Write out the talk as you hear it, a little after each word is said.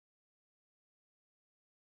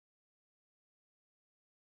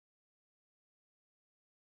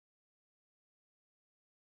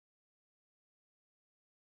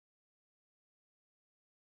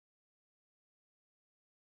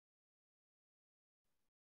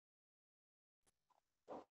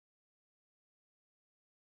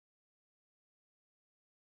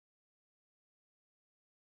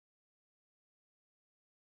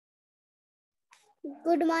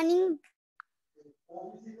Good morning.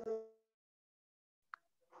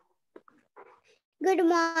 Good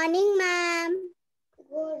morning, ma'am.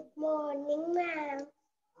 Good morning, ma'am.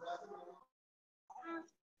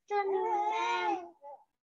 Afternoon, ma'am.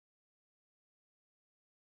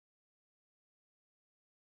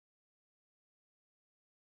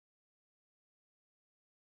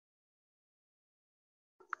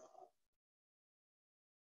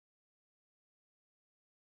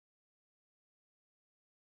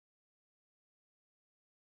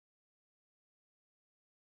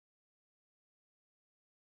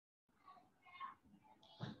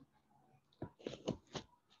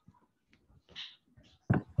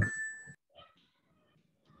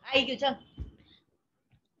 Ai kêu chưa?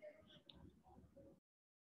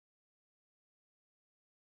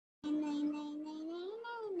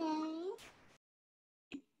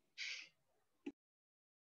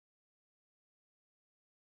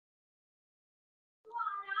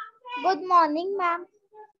 Good morning, ma'am.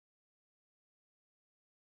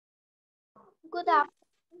 Good afternoon.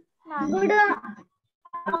 Good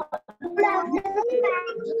afternoon,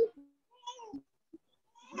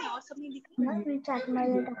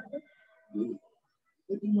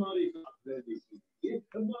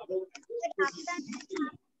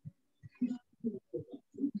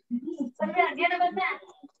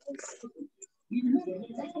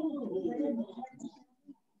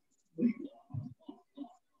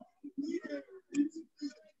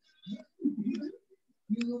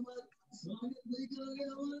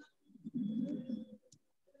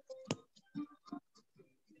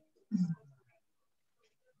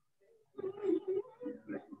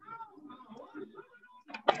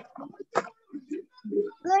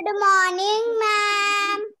 Good morning,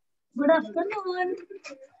 ma'am. Good afternoon.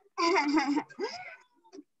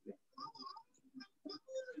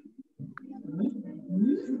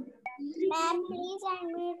 Ma'am, please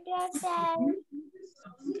unmute yourself.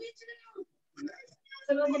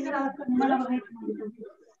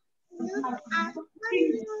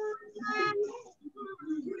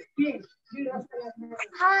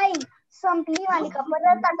 हाय संपली मालिका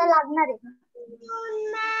परत आता लागणार आहे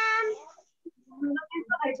ma'am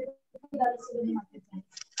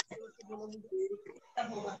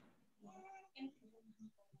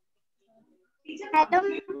madam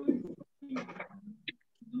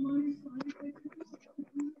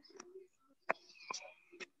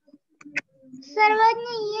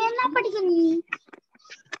सर्वांनी ये ना पटकनी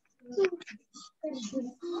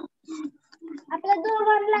आपला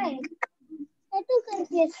दोघांना आहे तू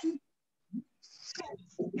करतेस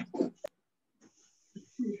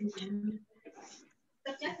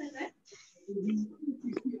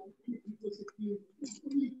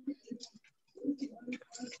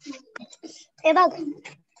हे बघ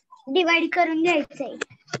डिवाइड करून घ्यायचंय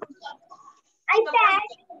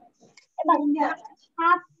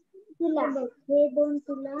हाफ तुला हे दोन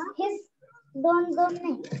तुला हे दोन दोन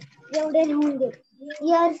नाही एवढे राहून दे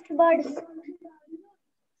years buds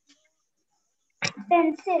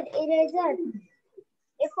pencil eraser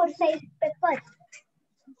A4 size paper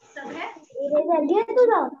eraser घे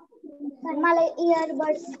तुझा मला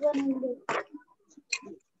इयरबड्स बनवून दे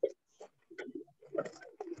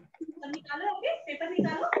निकालो ओके पेपर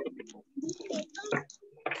निकालो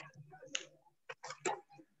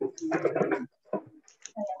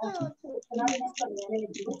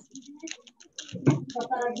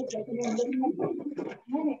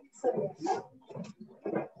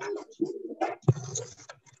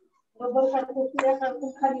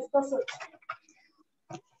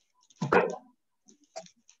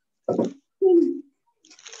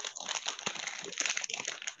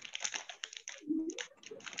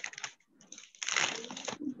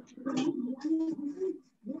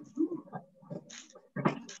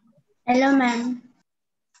Hello, ma'am.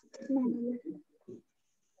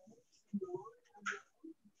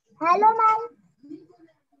 Hello, ma'am.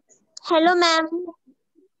 Hello, ma'am.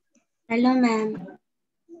 Hello, ma'am.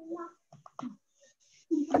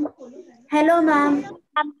 Hello, ma'am.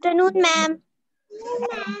 Afternoon, ma'am.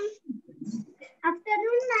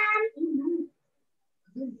 Afternoon, ma'am.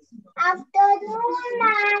 Afternoon,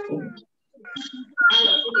 ma'am.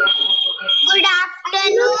 Good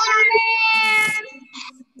afternoon, ma'am.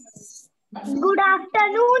 Good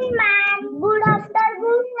afternoon, ma'am. Good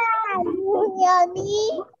afternoon, ma'am.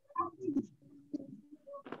 Yummy.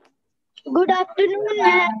 Good afternoon,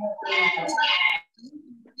 ma'am.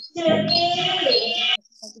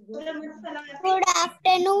 Good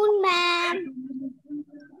afternoon, ma'am.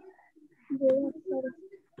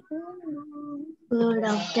 Good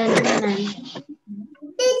afternoon, ma'am.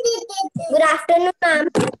 Good afternoon, ma'am.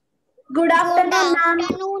 Good afternoon, ma'am.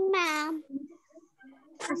 Afternoon, ma'am.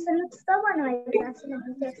 Good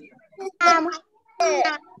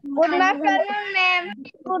afternoon, ma'am.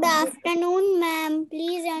 Good afternoon, ma'am.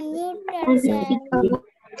 Please unmute yourself.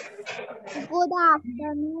 Good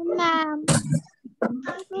afternoon, ma'am.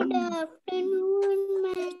 Good afternoon,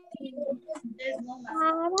 ma'am.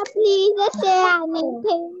 Mama, please say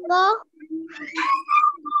anything.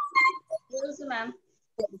 ma'am.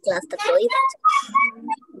 Class तक कोई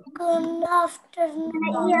Good afternoon.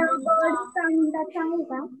 Earbud साऊंडचा आहे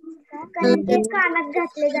का? कारण ते कानात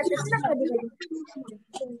घातले जातात ना कधी कधी.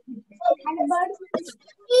 आणि बर्ड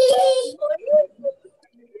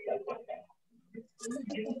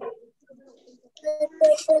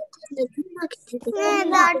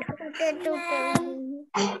That potato.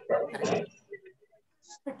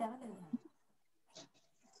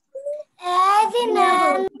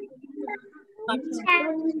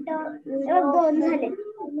 दोन झाले.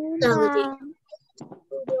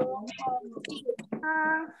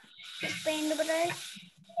 Paint brush.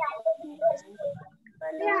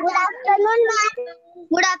 Good afternoon, ma'am.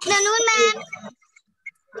 Good afternoon, ma'am.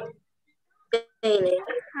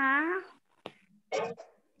 हाँ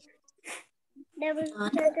डबल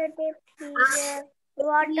स्टार्टर टेप ठीक है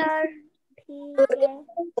वाटर ठीक है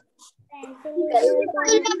पेंसिल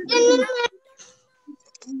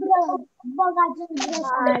बघायचे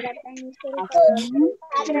पेंसिल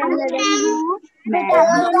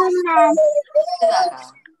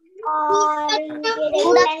और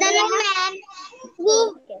good afternoon ma'am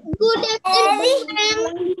good afternoon ma'am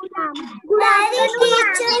good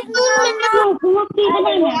afternoon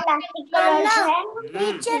plastic colour जो है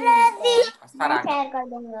टीचर मैं शेयर कर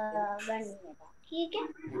दूंगा गणित में ठीक है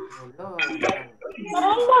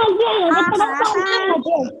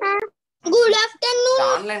गुड आफ्टरनून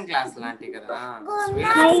ఆన్లైన్ క్లాస్ లాంటి కదా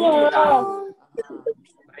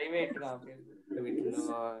ప్రైవేట్ గా వీటిలో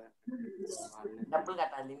డబ్బులు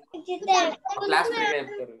కట్టాలి క్లాస్ ఫ్రీగా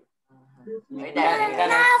చెప్తారు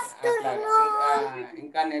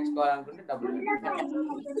ఇంకా నేర్చుకోవాలనుకుంటే డబ్బులు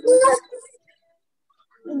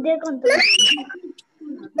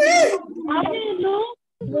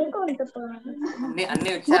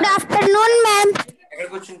అన్ని गुड आफ्टरनून मैम ఎక్కడ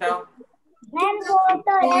కూర్చుంటావు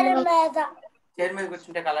చైర్ మీద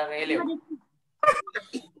కూర్చుంటే కలర్ వేయలేవు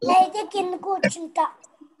అయితే కింద కూర్చుంటా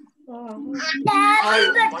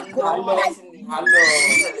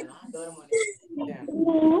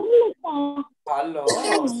హాల్లో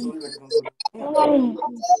స్టూల్ పెట్టుకుంటారు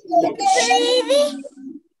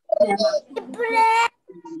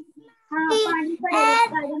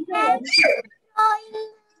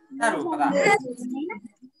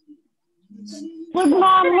गुड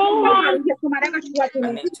मॉर्निंग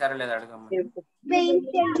అన్ని ఇచ్చారో లేదా అడగమ్మ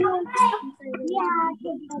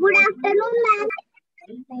गुड आफ्टरनून मैम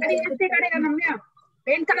अरे इससे करेगा मम्मी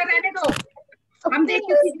पेंट कलर रहने दो हम देख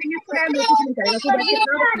के सीखेंगे इसको टाइम कुछ नहीं करेगा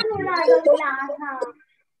सुबह के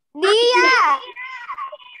दिया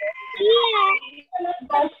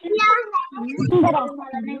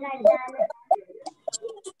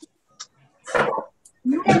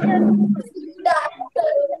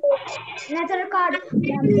नाहीतर काढ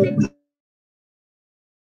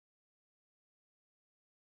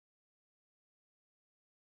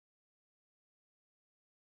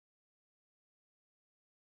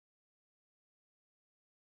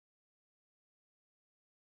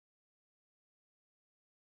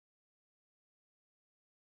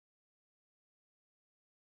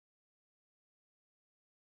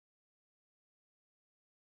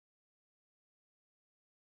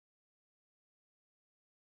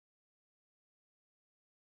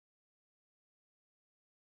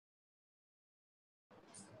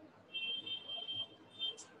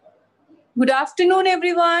Good afternoon,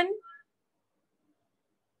 everyone.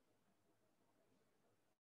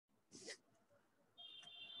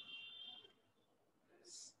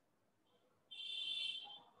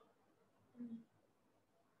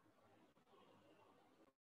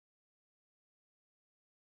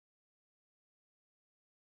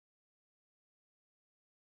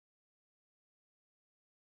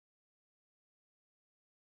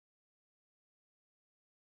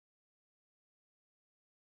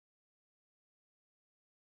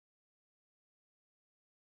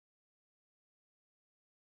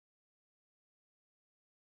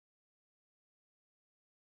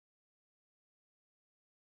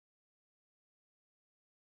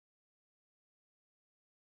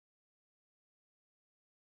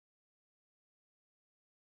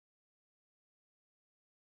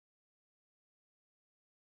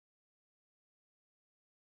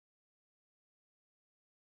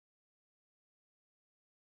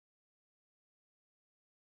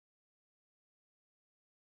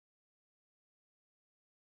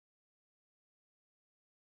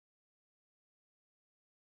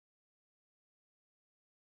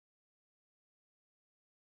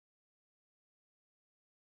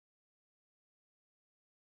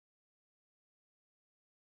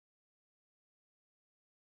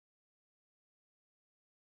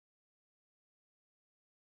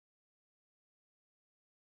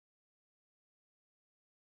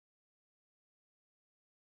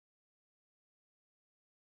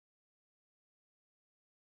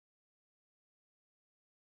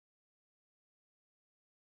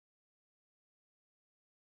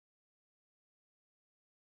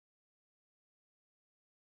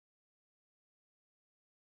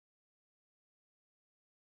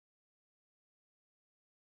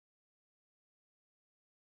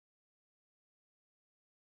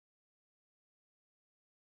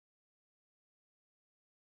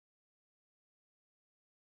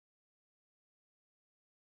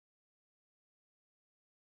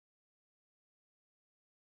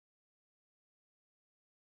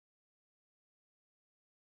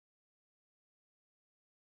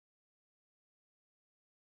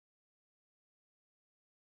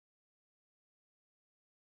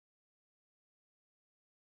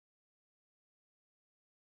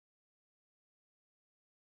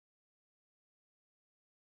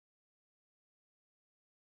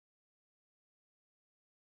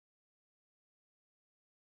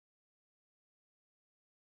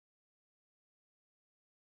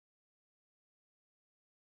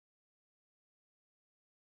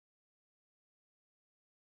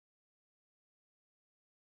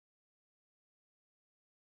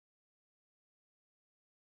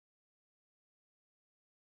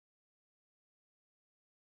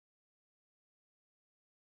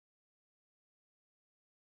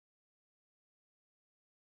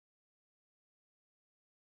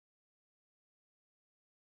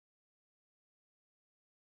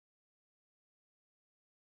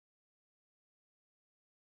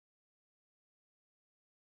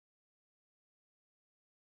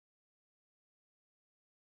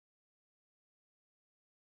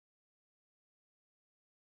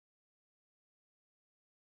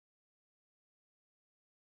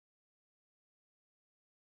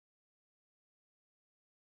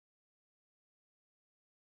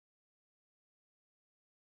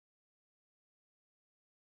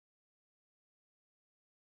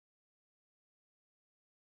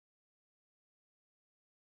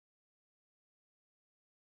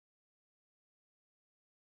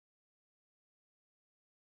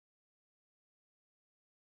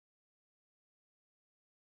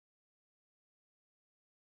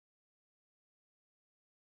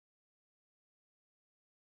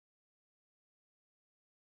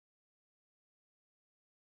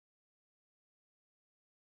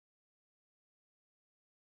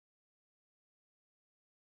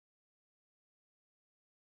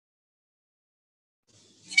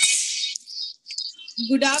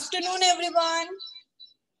 Good afternoon, everyone.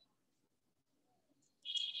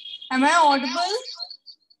 Am I audible?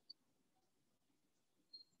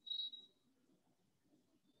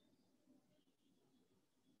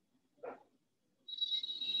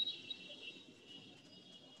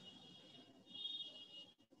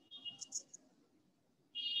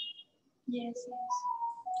 Yes, yes.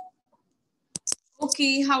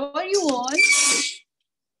 Okay, how are you all?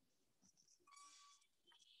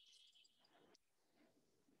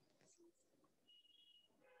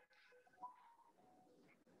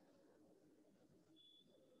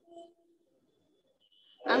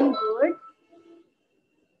 I'm good.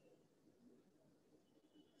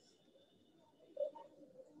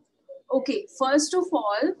 Okay, first of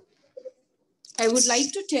all, I would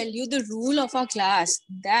like to tell you the rule of our class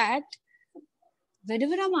that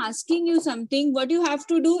whenever I'm asking you something, what you have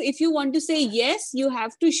to do, if you want to say yes, you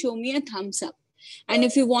have to show me a thumbs up. And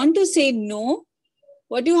if you want to say no,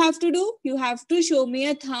 what you have to do, you have to show me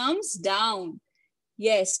a thumbs down.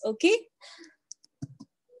 Yes, okay?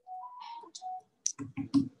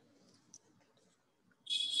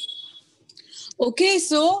 Okay,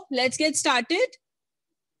 so let's get started.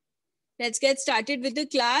 Let's get started with the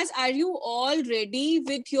class. Are you all ready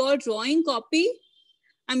with your drawing copy?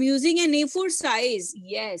 I'm using an A4 size.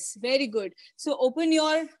 Yes, very good. So open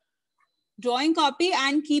your drawing copy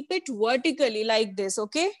and keep it vertically like this,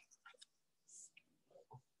 okay?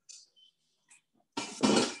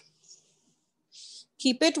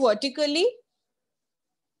 Keep it vertically.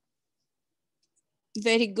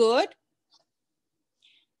 Very good.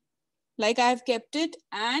 Like I have kept it.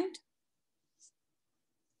 And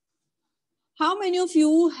how many of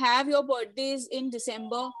you have your birthdays in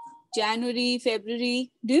December, January,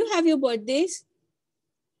 February? Do you have your birthdays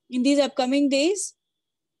in these upcoming days?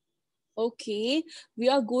 Okay, we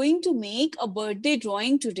are going to make a birthday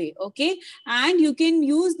drawing today, okay? And you can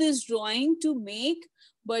use this drawing to make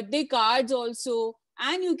birthday cards also,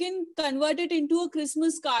 and you can convert it into a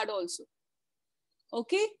Christmas card also,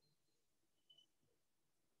 okay?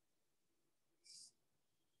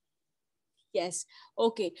 Yes,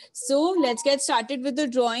 okay. So let's get started with the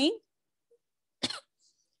drawing.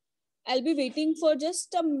 I'll be waiting for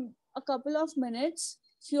just a couple of minutes.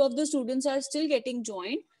 Few of the students are still getting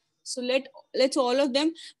joined. So let's all of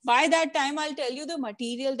them. By that time, I'll tell you the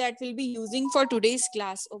material that we'll be using for today's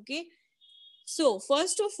class, okay? So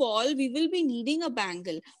first of all, we will be needing a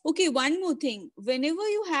bangle. Okay, one more thing. Whenever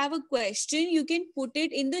you have a question, you can put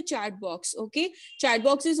it in the chat box, okay? Chat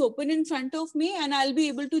box is open in front of me and I'll be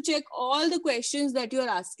able to check all the questions that you're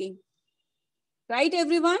asking. Right,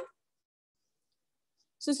 everyone?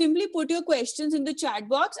 So simply put your questions in the chat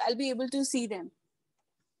box. I'll be able to see them.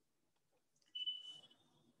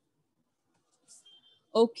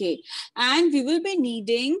 Okay, and we will be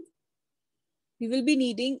needing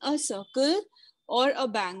a circle or a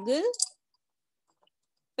bangle,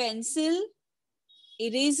 pencil,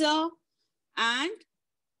 eraser, and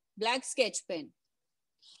black sketch pen.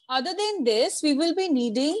 Other than this, we will be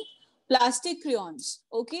needing plastic crayons,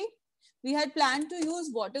 okay? We had planned to use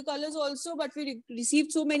watercolors also, but we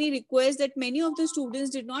received so many requests that many of the students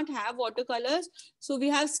did not have watercolors. So we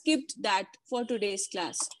have skipped that for today's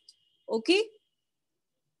class, okay?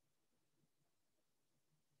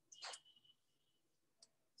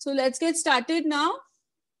 So let's get started now.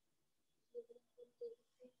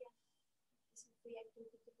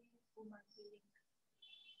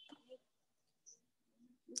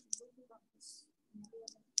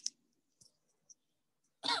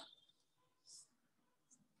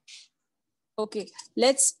 Okay,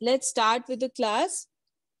 let's start with the class.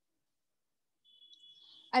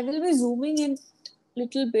 I will be zooming in a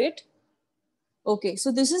little bit. Okay,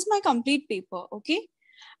 so this is my complete paper, okay?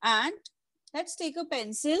 And let's take a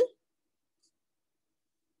pencil.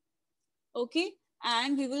 Okay,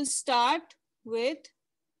 and we will start with,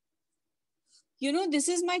 this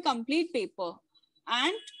is my complete paper.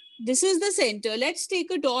 And this is the center. Let's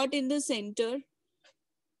take a dot in the center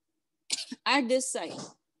at this side.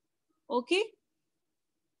 Okay.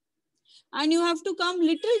 And you have to come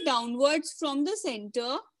little downwards from the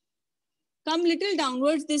center. Come little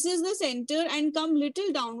downwards. This is the center and come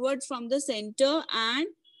little downwards from the center and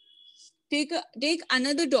take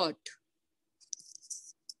another dot.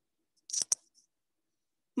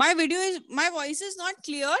 My voice is not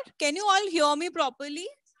clear. Can you all hear me properly?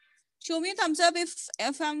 Show me a thumbs up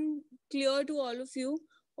if I'm clear to all of you.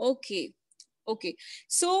 Okay. Okay.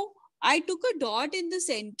 So I took a dot in the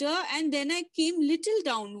center and then I came little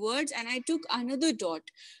downwards and I took another dot.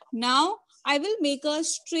 Now I will make a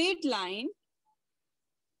straight line.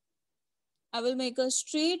 I will make a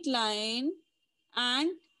straight line and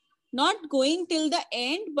not going till the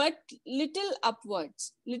end, but little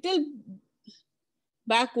upwards, little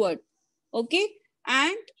backward. Okay.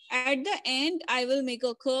 And at the end, I will make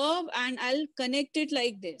a curve and I'll connect it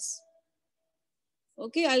like this.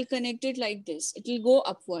 Okay, I'll connect it like this. It will go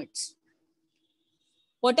upwards.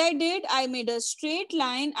 What I did, I made a straight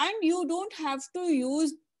line, and you don't have to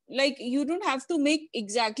use, like, you don't have to make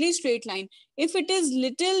exactly straight line. If it is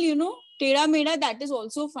little, you know, teda meda, that is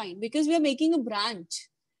also fine, because we are making a branch.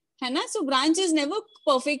 Hai na? So branch is never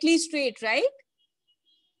perfectly straight, right?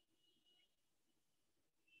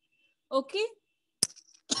 Okay.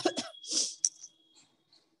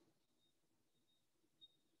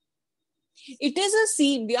 It is a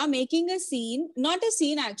scene. We are making a scene, not a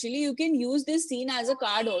scene actually. You can use this scene as a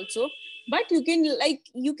card also, but you can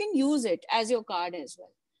use it as your card as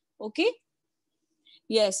well. Okay.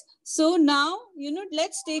 Yes. So now, you know,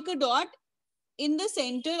 let's take a dot in the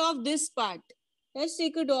center of this part. Let's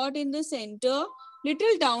take a dot in the center,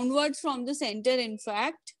 little downwards from the center, in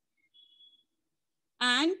fact,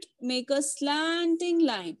 and make a slanting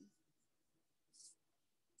line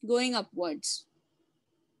going upwards.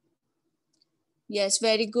 Yes,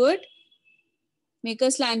 very good. Make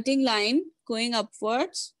a slanting line going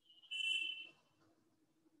upwards.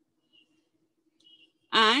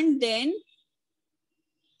 And then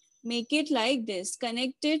make it like this.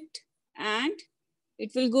 Connect it and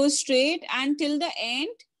it will go straight until the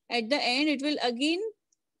end. At the end, it will again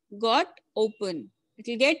got open. It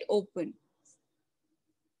will get open.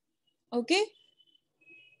 Okay.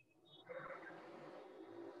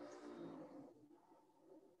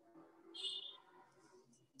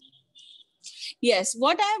 Yes,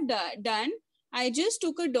 what I have done, I just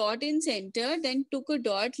took a dot in center, then took a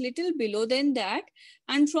dot little below than that.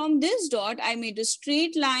 And from this dot, I made a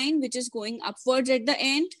straight line, which is going upwards at the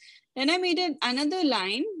end. Then I made another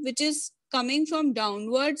line, which is coming from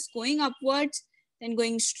downwards, going upwards, then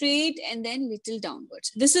going straight, and then little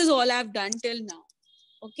downwards. This is all I've done till now.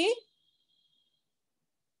 Okay.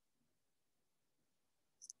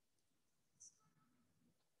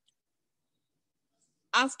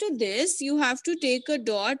 After this, you have to take a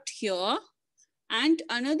dot here and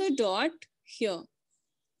another dot here.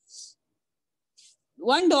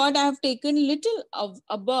 One dot I have taken little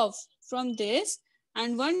above from this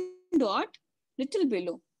and one dot little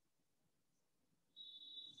below.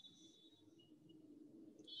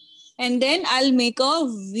 And then I'll make a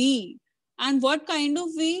V. And what kind of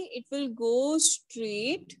V? It will go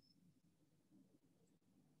straight.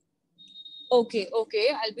 Okay, okay,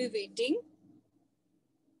 I'll be waiting.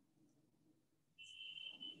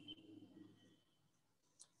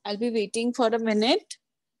 I'll be waiting for a minute.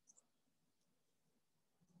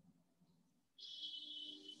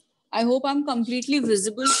 I hope I'm completely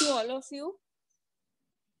visible to all of you.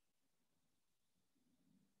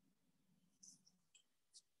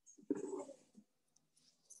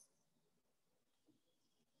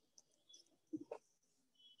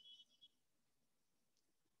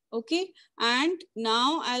 Okay, and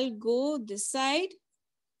now I'll go this side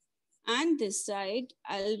and this side.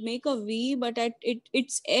 I'll make a V, but at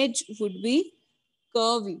its edge would be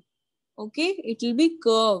curvy. Okay, it will be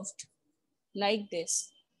curved like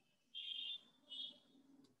this.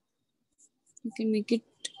 You can make it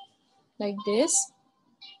like this.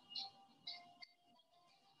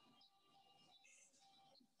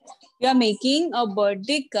 We are making a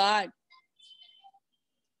birthday card.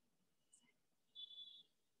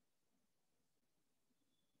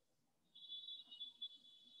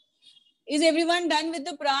 Is everyone done with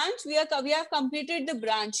the branch? We have completed the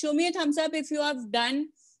branch. Show me a thumbs up if you have done.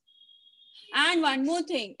 And one more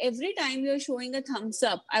thing, every time you're showing a thumbs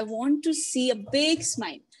up, I want to see a big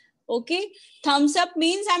smile. Okay, thumbs up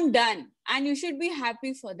means I'm done and you should be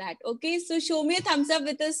happy for that. Okay, so show me a thumbs up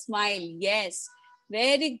with a smile. Yes,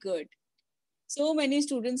 very good. So many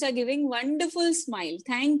students are giving wonderful smile.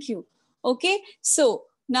 Thank you. Okay, so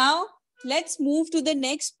now let's move to the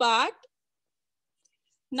next part.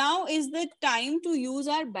 Now is the time to use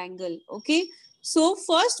our bangle. Okay, so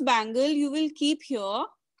first bangle you will keep here.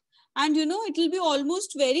 And you know, it will be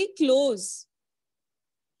almost very close.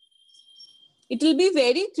 It will be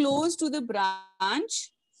very close to the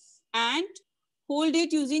branch and hold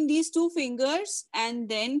it using these two fingers and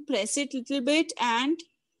then press it a little bit and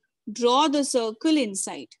draw the circle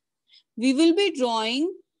inside. We will be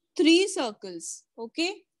drawing 3 circles,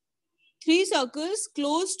 okay? 3 circles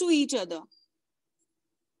close to each other.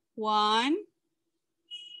 1,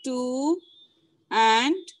 2,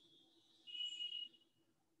 and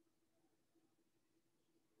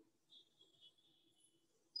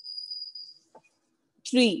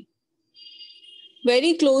 3.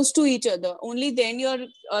 Very close to each other. Only then your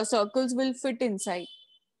circles will fit inside.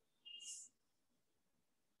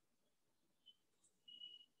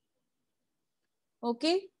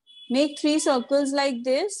 Okay. Make 3 circles like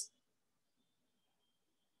this.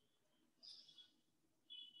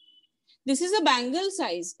 This is a bangle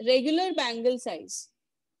size, regular bangle size.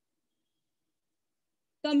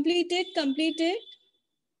 Complete it, complete it.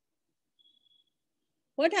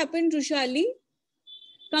 What happened, Rushali?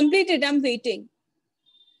 Complete it, I'm waiting.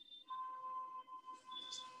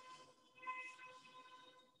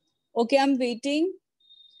 Okay, I'm waiting.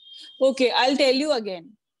 Okay, I'll tell you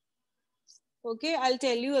again. Okay, I'll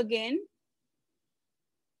tell you again.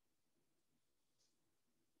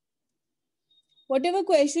 Whatever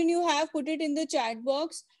question you have, put it in the chat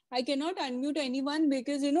box. I cannot unmute anyone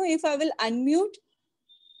because, you know, if I will unmute,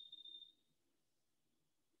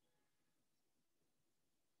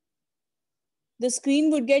 the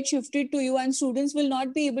screen would get shifted to you and students will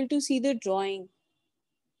not be able to see the drawing.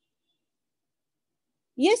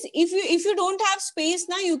 Yes, if you don't have space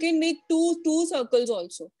now, you can make two circles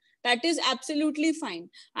also. That is absolutely fine.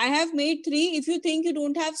 I have made 3. If you think you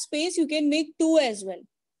don't have space, you can make 2 as well.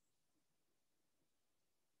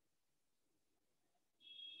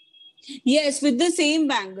 Yes, with the same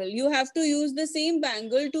bangle. You have to use the same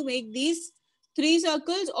bangle to make these 3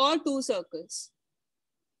 circles or 2 circles.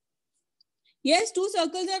 Yes, 2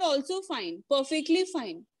 circles are also fine. Perfectly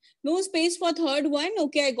fine. No space for third one.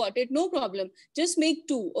 Okay, I got it. No problem. Just make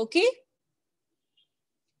 2. Okay.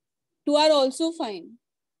 2 are also fine.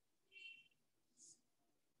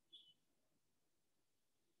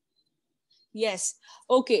 Yes.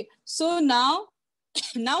 Okay. So now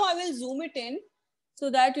I will zoom it in so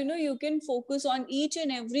that, you know, you can focus on each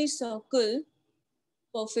and every circle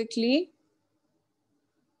perfectly.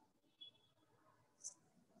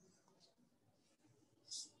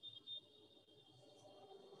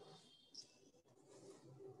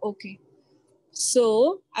 Okay.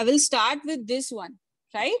 So I will start with this one,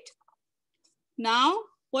 right? Now,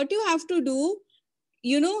 what you have to do,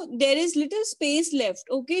 you know, there is little space left.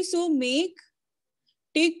 Okay. So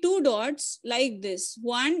take 2 dots like this,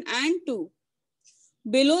 1 and 2.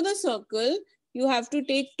 Below the circle, you have to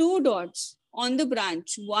take 2 dots on the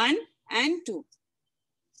branch, 1 and 2.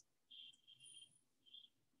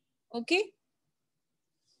 Okay.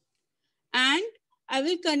 And I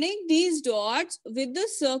will connect these dots with the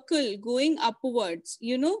circle going upwards,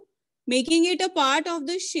 you know, making it a part of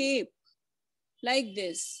the shape like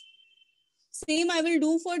this. Same I will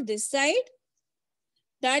do for this side.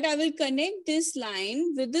 That I will connect this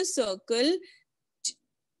line with the circle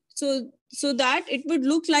so that it would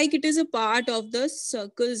look like it is a part of the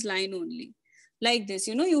circle's line only. Like this,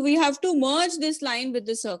 you know, we have to merge this line with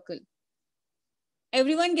the circle.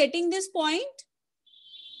 Everyone getting this point?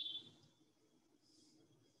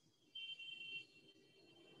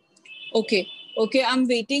 Okay, I'm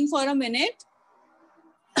waiting for a minute.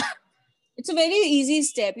 It's a very easy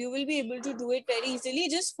step. You will be able to do it very easily.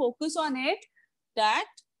 Just focus on it that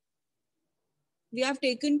we have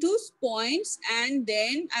taken 2 points and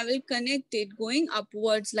then I will connect it going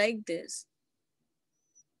upwards like this.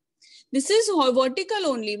 This is vertical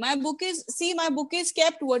only. My book is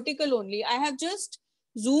kept vertical only. I have just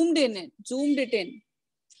zoomed it in.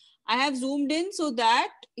 I have zoomed in so that,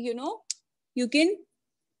 you know, you can.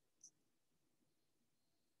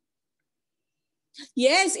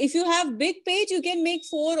 Yes, if you have big page, you can make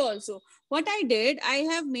 4 also. What I did, I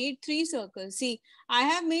have made 3 circles. See, I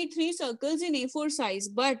have made 3 circles in A4 size,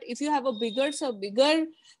 but if you have a bigger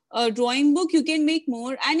drawing book, you can make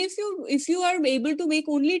more. And if you are able to make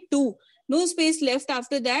only 2, no space left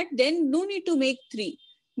after that, then no need to make 3.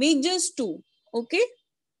 Make just 2. Okay.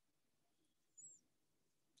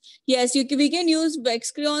 Yes, we can use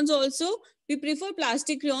wax crayons also. We prefer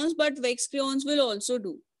plastic crayons, but wax crayons will also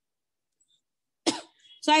do.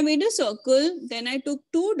 So I made a circle, then I took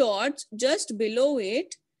 2 dots just below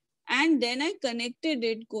it, and then I connected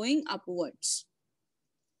it going upwards.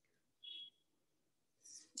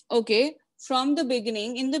 Okay, from the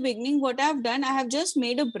beginning, in the beginning, what I have done, I have just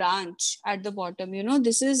made a branch at the bottom. You know,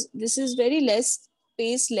 this is very less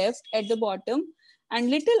space left at the bottom,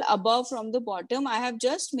 and little above from the bottom, I have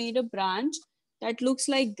just made a branch that looks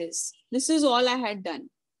like this. This is all I had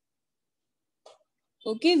done.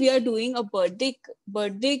 Okay, we are doing a birthday,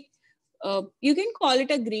 you can call it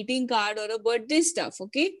a greeting card or a birthday stuff.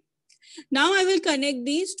 Okay, now I will connect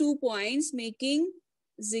these 2 points making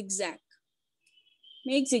zigzag.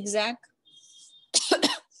 Make zigzag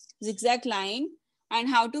line. And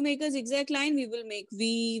how to make a zigzag line? We will make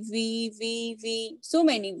V, V, V, V, so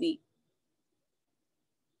many V.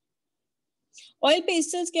 Oil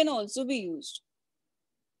pastels can also be used.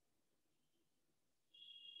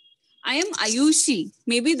 I am Ayushi.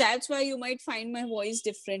 Maybe that's why you might find my voice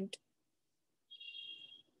different.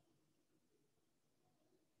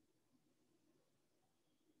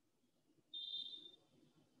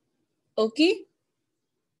 Okay.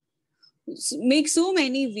 Make so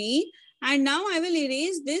many V, and now I will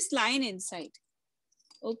erase this line inside.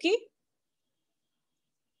 Okay.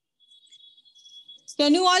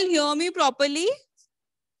 Can you all hear me properly?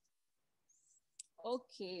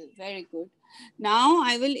 Okay, very good. Now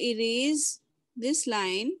I will erase this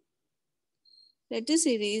line. Let us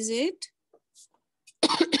erase it.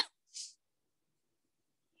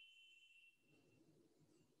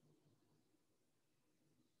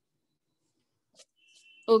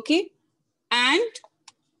 Okay. And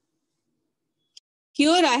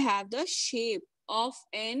here I have the shape of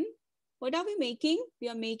an, what are we making? We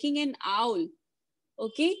are making an owl.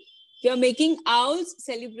 Okay. We are making owls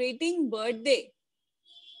celebrating birthday.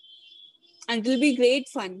 And it will be great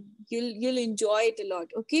fun. You'll enjoy it a lot.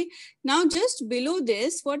 Okay. Now just below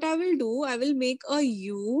this, what I will do, I will make a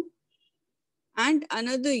U and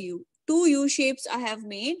another U. Two U shapes I have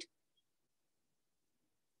made.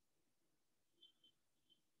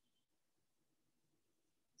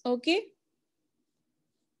 Okay.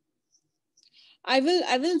 I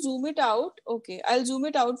will zoom it out. Okay. I'll zoom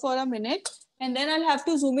it out for a minute and then I'll have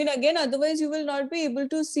to zoom in again. Otherwise you will not be able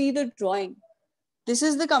to see the drawing. This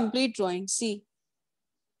is the complete drawing. See.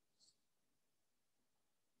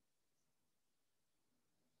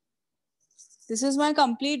 This is my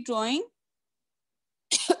complete drawing.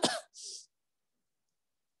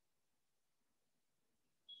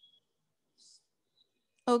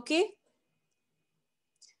 Okay.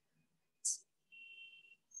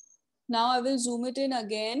 Now I will zoom it in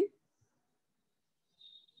again.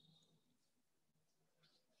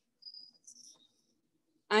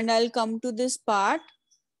 And I'll come to this part.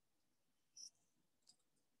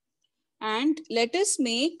 And let us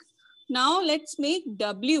make, now let's make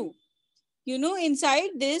W. You know, inside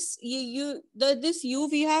this, this U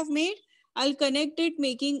we have made, I'll connect it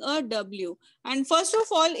making a W. And first of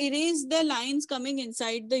all, erase the lines coming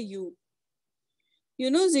inside the U. You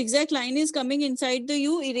know, zigzag line is coming inside the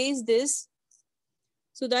U, erase this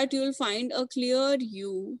so that you will find a clear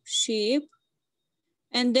U shape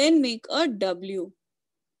and then make a W.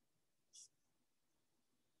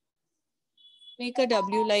 Make a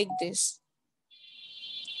W like this.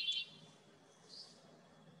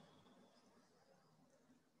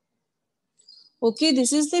 Okay,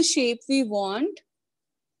 this is the shape we want.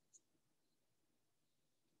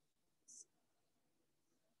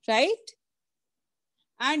 Right?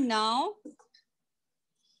 And now,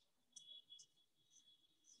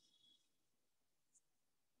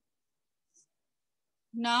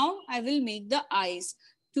 I will make the eyes.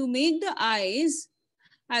 To make the eyes,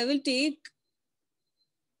 I will take,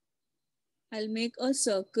 I'll make a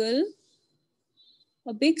circle,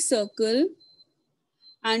 a big circle,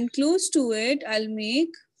 and close to it, I'll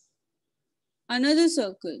make another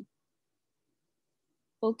circle.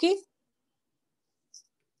 Okay.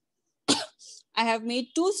 I have made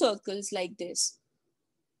two circles like this.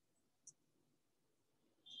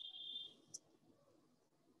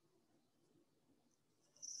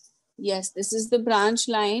 Yes, this is the branch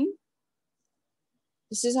line.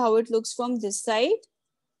 This is how it looks from this side.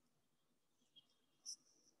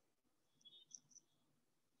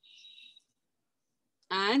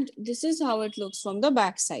 And this is how it looks from the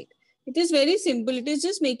back side. It is very simple. It is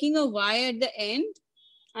just making a Y at the end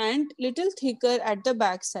and little thicker at the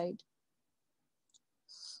back side.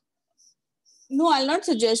 No, I'll not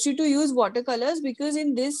suggest you to use watercolors because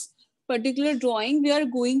in this particular drawing, we are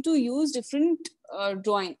going to use different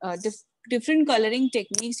different coloring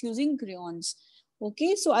techniques using crayons.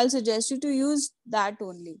 Okay, so I'll suggest you to use that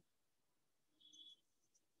only.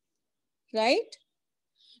 Right?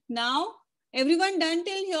 Now, everyone done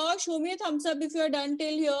till here? Show me a thumbs up if you are done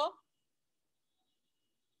till here.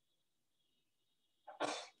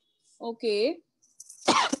 Okay.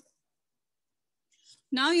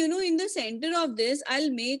 Now, you know, in the center of this,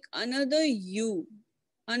 I'll make another U.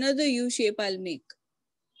 Another U shape I'll make.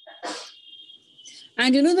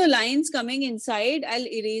 And you know, the lines coming inside, I'll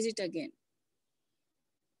erase it again.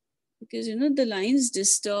 Because, you know, the lines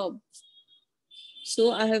disturb.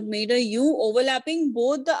 So I have made a U overlapping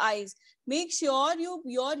both the eyes. Make sure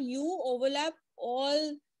your U overlap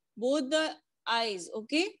both the eyes,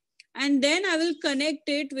 okay? And then I will connect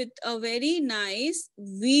it with a very nice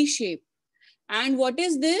V shape. And what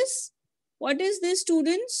is this? What is this,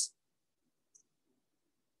 students?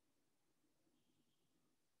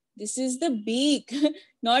 This is the beak,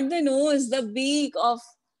 not the nose, the beak of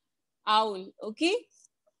owl, okay?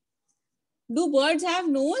 Do birds have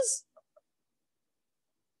nose?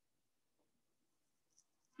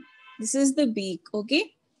 This is the beak,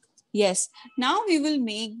 okay? Yes. Now we will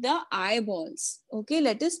make the eyeballs. Okay,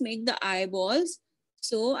 let us make the eyeballs.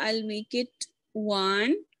 So I'll make it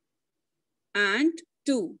 1 and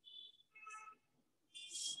 2.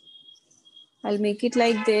 I'll make it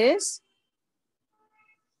like this.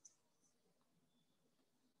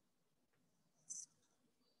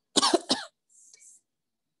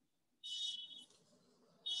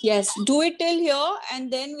 Yes, do it till here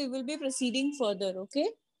and then we will be proceeding further, okay?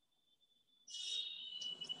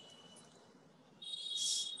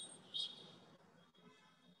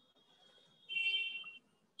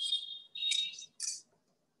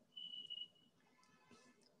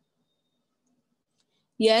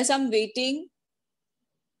 Yes, I'm waiting.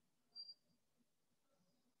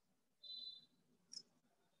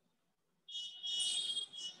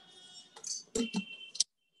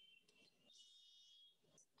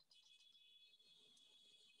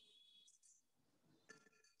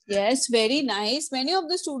 Yes, very nice. Many of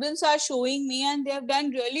the students are showing me and they have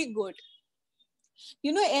done really good.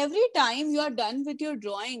 You know, every time you are done with your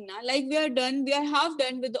drawing, na, like we are half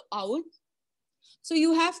done with the owl. So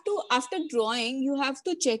you have to, after drawing, you have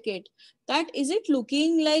to check it. That is it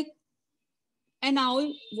looking like an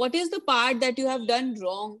owl? What is the part that you have done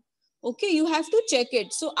wrong? Okay, you have to check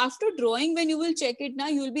it. So after drawing, when you will check it now,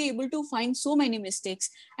 you will be able to find so many mistakes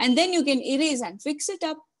and then you can erase and fix it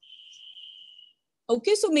up.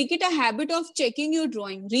 Okay, so make it a habit of checking your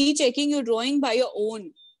drawing, rechecking your drawing by your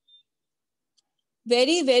own.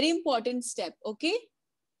 Very, very important step, okay?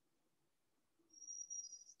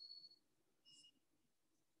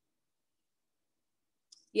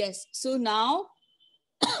 Yes, so now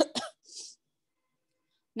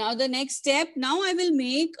the next step, now I will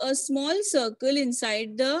make a small circle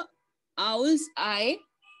inside the owl's eye.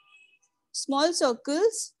 Small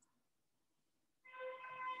circles.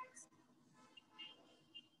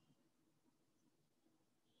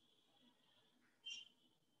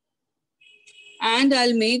 And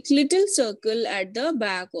I'll make little circle at the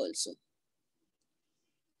back also.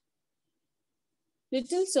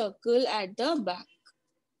 Little circle at the back.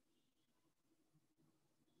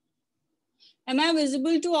 Am I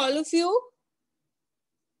visible to all of you?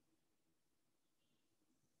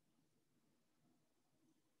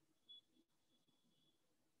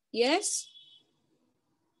 Yes?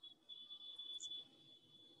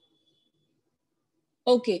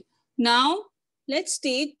 Okay, now let's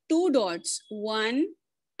take 2 dots, 1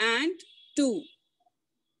 and 2.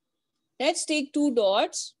 Let's take 2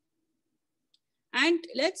 dots and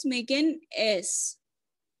let's make an S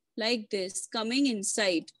like this coming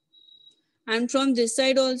inside. And from this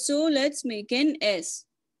side also, let's make an S.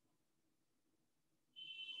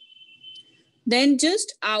 Then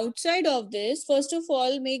just outside of this, first of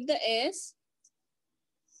all, make the S.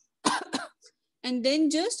 And then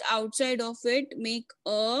just outside of it, make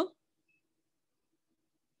a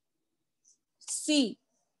C.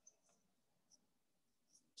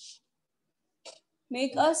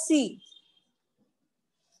 Make a C.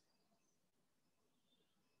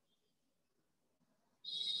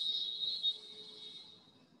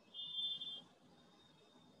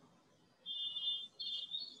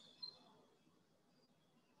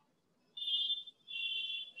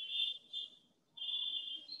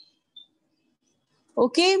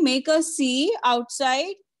 Okay, make a C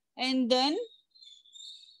outside and then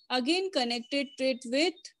again connect it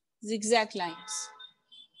with zigzag lines.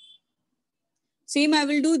 Same I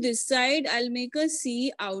will do this side. I'll make a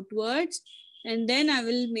C outwards and then I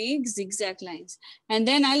will make zigzag lines. And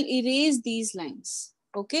then I'll erase these lines.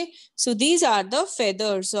 Okay, so these are the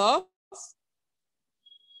feathers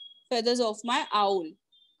of my owl.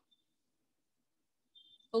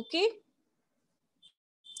 Okay,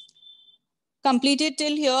 completed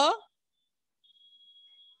till here.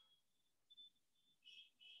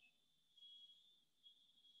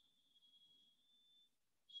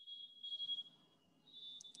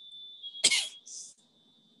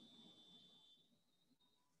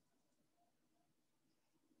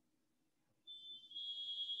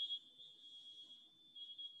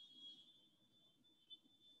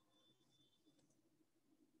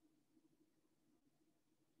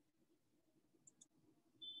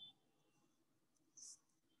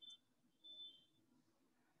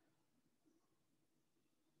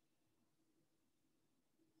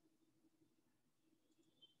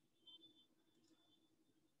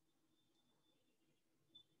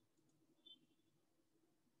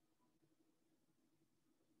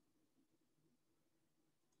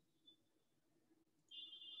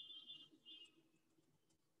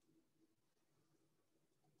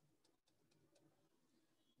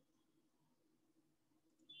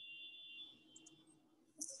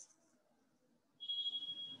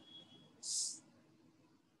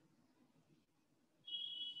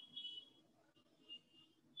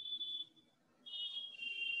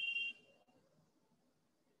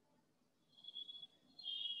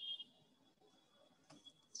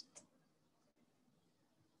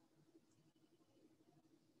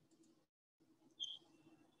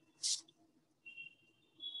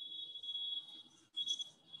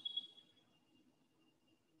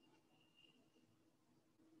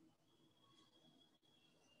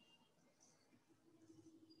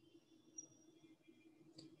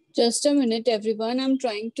 Just a minute, everyone. I'm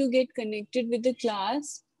trying to get connected with the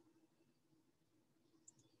class.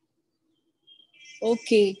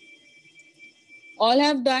 Okay. All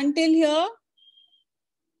have done till here?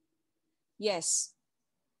 Yes.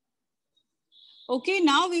 Okay,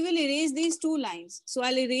 now we will erase these two lines. So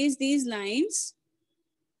I'll erase these lines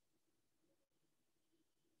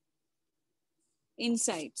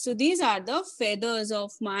inside. So these are the feathers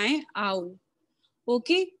of my owl.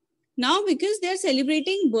 Okay. Now because they're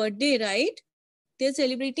celebrating birthday, right? They're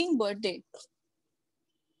celebrating birthday.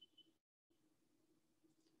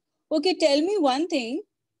 Okay, tell me one thing.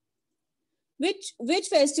 Which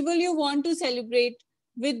festival you want to celebrate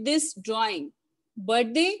with this drawing?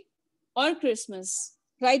 Birthday or Christmas?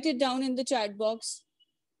 Write it down in the chat box.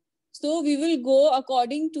 So we will go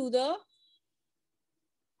according to the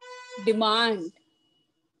demand.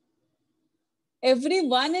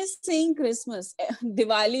 Everyone is saying Christmas.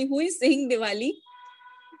 Diwali, who is saying Diwali?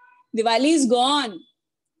 Diwali is gone.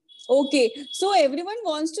 Okay, so everyone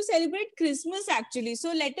wants to celebrate Christmas actually.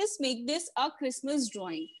 So let us make this a Christmas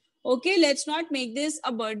drawing. Okay, let's not make this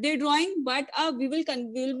a birthday drawing, but we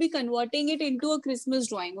will be converting it into a Christmas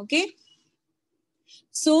drawing. Okay.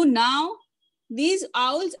 So now these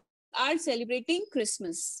owls are celebrating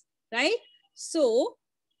Christmas, right? So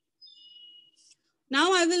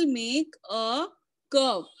now I will make a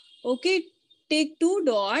curve. Okay, take two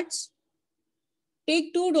dots.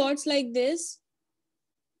 Take two dots like this.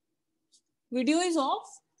 Video is off.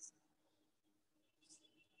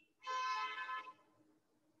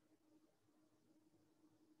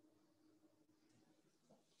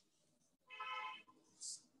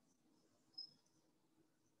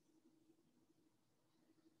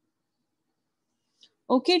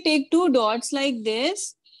 Okay, take two dots like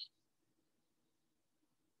this.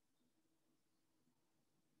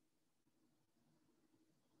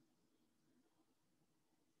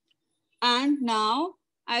 And now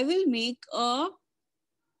I will make a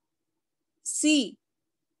C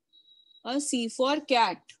for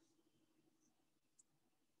cat.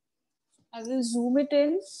 I will zoom it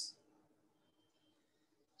in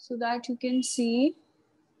so that you can see.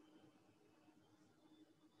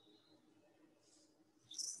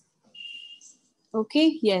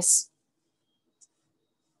 Okay, yes.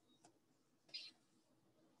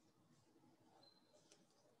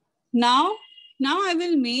 Now I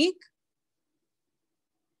will make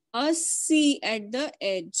a C at the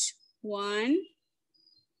edge. 1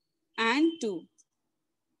 and 2.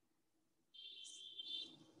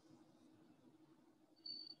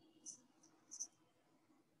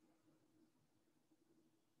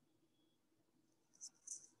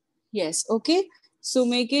 Yes, okay. So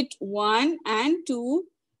make it 1 and 2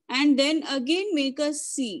 and then again make a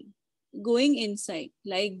C going inside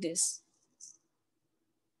like this.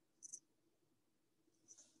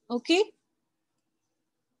 Okay.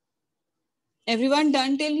 Everyone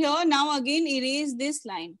done till here? Now again erase this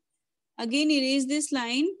line. Again erase this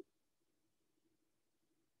line.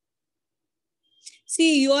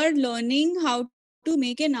 See, you are learning how to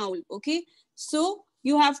make an owl. Okay. So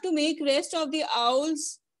you have to make rest of the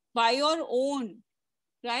owls by your own.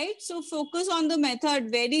 Right? So focus on the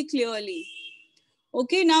method very clearly.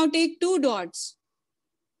 Okay, now take two dots.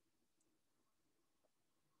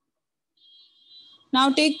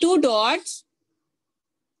 Now take two dots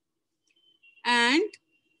and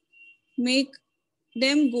make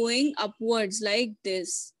them going upwards like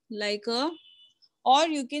this, or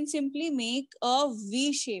you can simply make a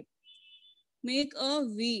V shape. Make a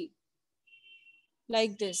V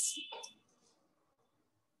like this.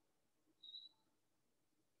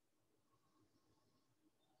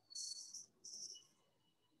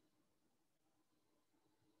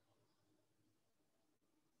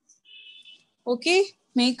 Okay,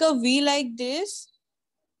 make a V like this.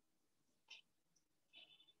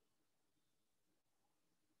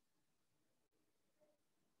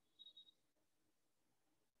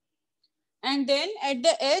 And then at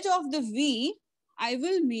the edge of the V, I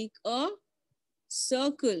will make a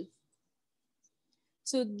circle.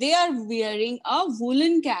 So they are wearing a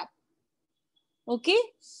woolen cap. Okay.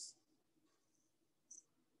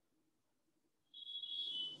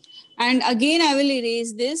 And again, I will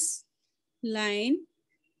erase this line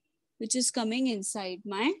which is coming inside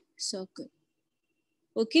my circle.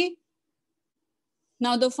 Okay.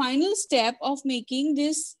 Now the final step of making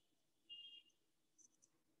this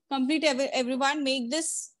complete, everyone make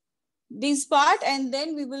this part and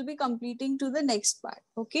then we will be completing to the next part.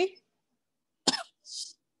 Okay.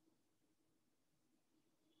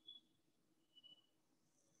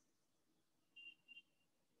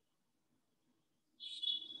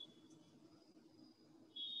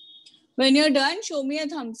 When you're done, show me a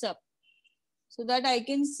thumbs up so that I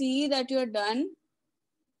can see that you're done.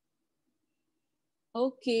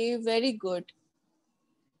 Okay, very good.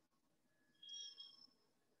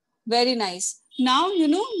 Very nice. Now, you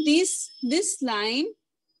know, this line,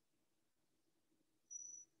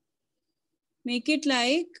 make it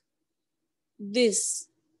like this.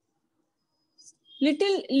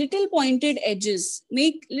 Little pointed edges.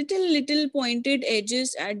 Make little pointed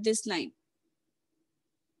edges at this line.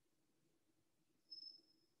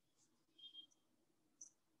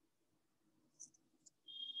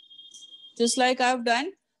 Just like I've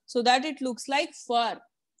done, so that it looks like fur.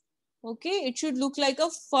 Okay, it should look like a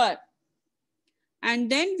fur. And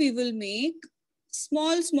then we will make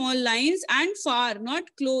small lines and far, not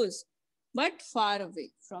close, but far away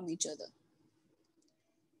from each other.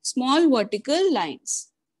 Small vertical lines.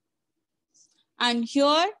 And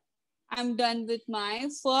here I'm done with my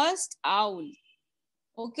first owl.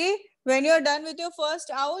 Okay, when you're done with your first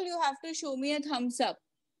owl, you have to show me a thumbs up.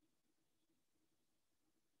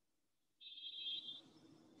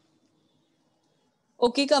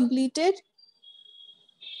 Okay, completed.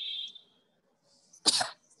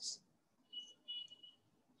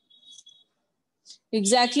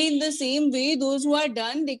 Exactly in the same way, those who are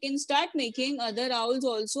done, they can start making other owls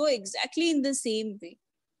also exactly in the same way.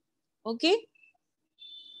 Okay.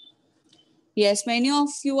 Yes, many of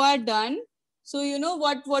you are done. So you know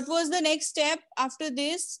what was the next step after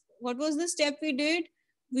this? What was the step we did?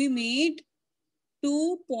 We made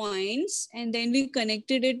 2 points and then we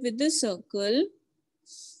connected it with the circle.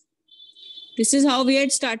 This is how we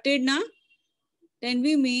had started now. Then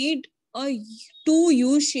we made a 2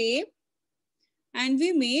 U shape and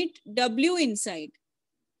we made W inside.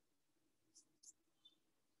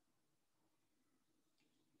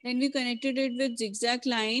 Then we connected it with zigzag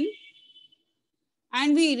line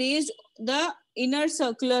and we erased the inner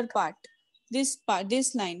circular part. This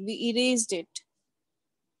line, we erased it.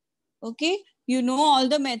 Okay, you know all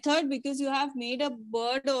the method because you have made a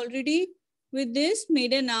bird already with this,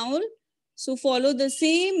 made an owl. So follow the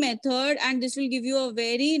same method and this will give you a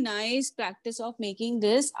very nice practice of making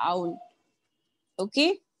this owl.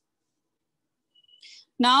 Okay.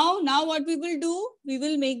 Now what we will do, we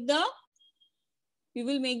will make the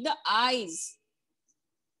eyes.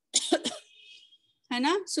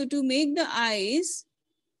 Hana? So to make the eyes,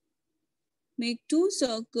 make 2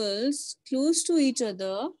 circles close to each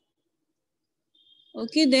other.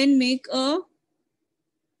 Okay, then make a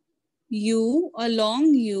U, a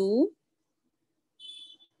long U.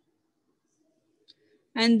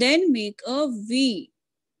 And then make a V.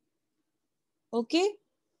 Okay.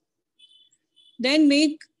 Then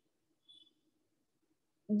make,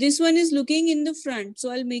 this one is looking in the front.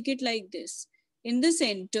 So I'll make it like this. In the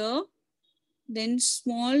center, then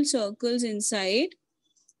small circles inside.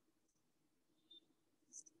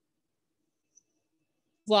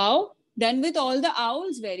 Wow, done with all the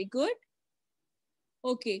owls. Very good.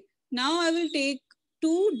 Okay, now I will take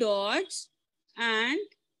 2 dots and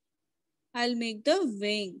I'll make the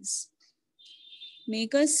wings.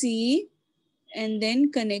 Make a C and then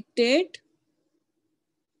connect it.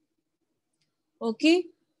 Okay,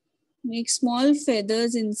 make small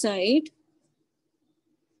feathers inside.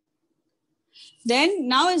 Then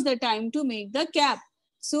now is the time to make the cap.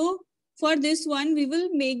 So for this one, we will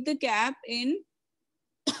make the cap in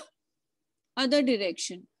other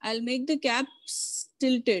direction. I'll make the cap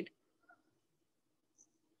tilted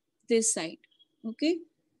this side. Okay.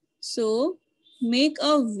 So make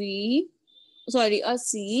a V, sorry, a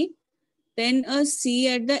C, then a C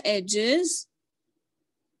at the edges.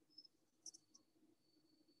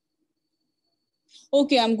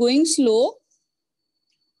 Okay, I'm going slow.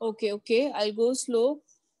 Okay, I'll go slow.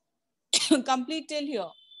 Complete till here.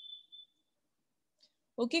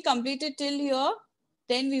 Okay, complete it till here.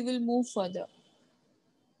 Then we will move further.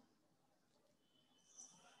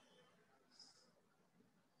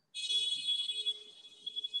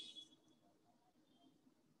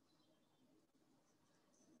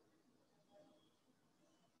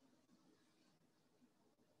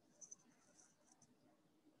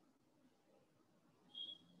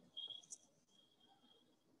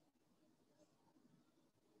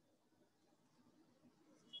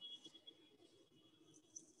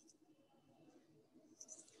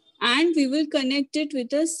 And we will connect it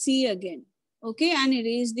with a C again. Okay, and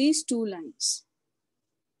erase these 2 lines.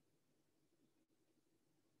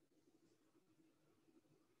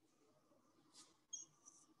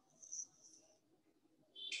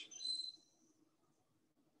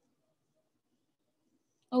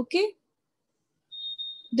 Okay.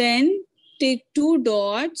 Then take 2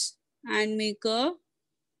 dots and make a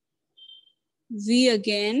V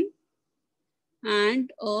again.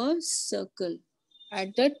 and a circle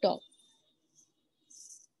at the top.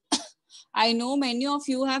 I know many of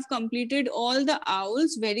you have completed all the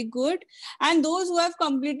owls. Very good. And those who have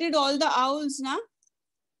completed all the owls, now,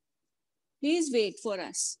 please wait for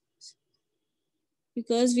us,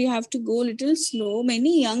 because we have to go a little slow.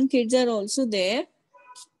 Many young kids are also there.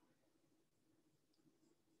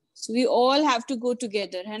 So we all have to go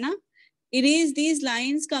together, hai na? Erase these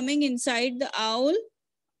lines coming inside the owl.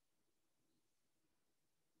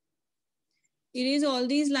 Erase all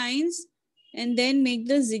these lines and then make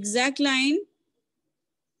the zigzag line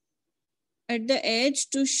at the edge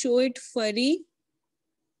to show it furry.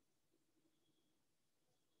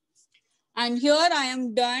 And here I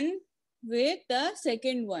am done with the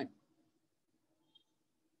second one.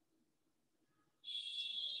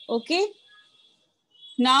 Okay.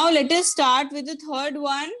 Now let us start with the third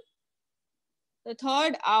one, the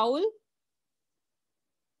third owl.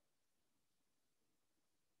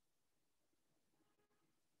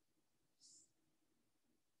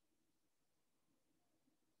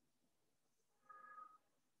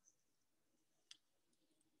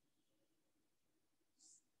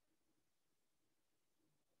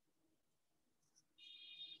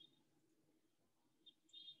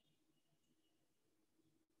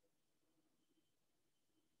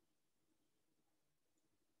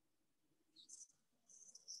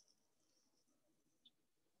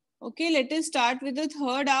 Okay, let us start with the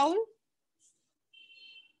third owl.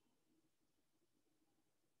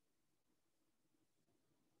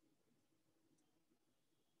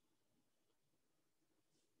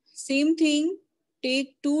 Same thing,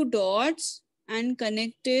 take two dots and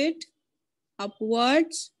connect it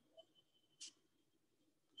upwards.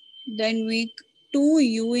 Then make two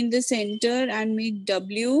U in the center and make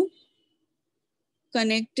W.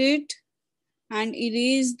 Connect it and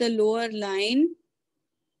erase the lower line.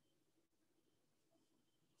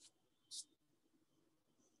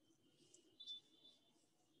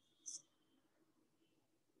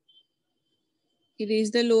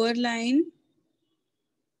 Erase the lower line.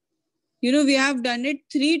 You know, we have done it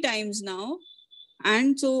 3 times now.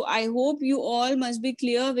 And so I hope you all must be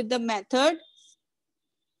clear with the method.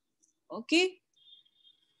 Okay.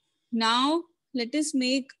 Now let us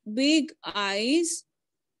make big eyes.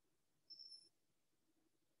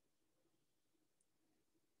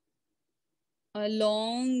 A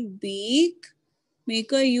long beak.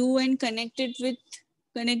 Make a U and connect it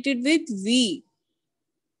with V.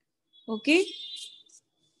 Okay.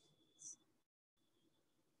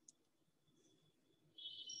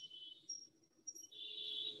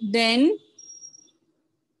 Then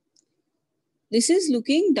this is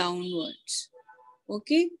looking downwards.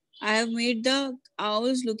 Okay. I have made the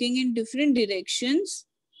owls looking in different directions.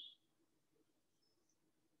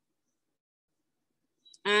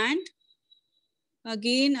 And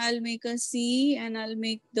again, I'll make a C and I'll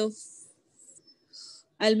make the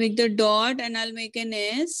dot and I'll make an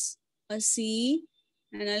S, a C,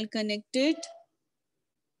 and I'll connect it.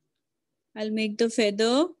 I'll make the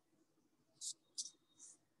feather.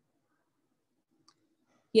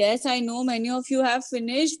 Yes, I know many of you have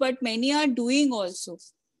finished, but many are doing also.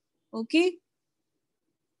 Okay.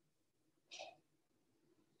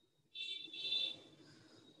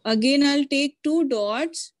 Again, I'll take two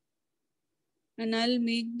dots and I'll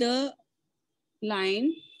make the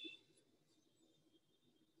line.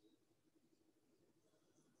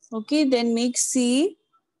 Okay, then make C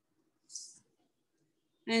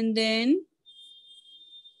and then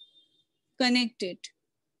connect it.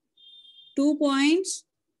 2 points.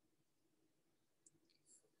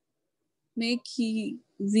 Make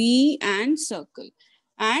V and circle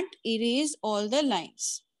and erase all the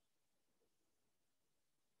lines.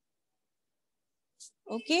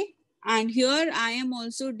 Okay, and here I am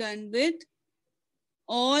also done with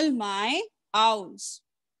all my owls.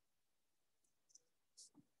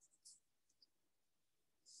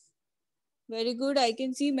 Very good. I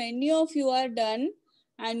can see many of you are done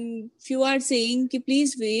and few are saying,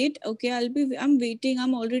 please wait. Okay, I'm waiting.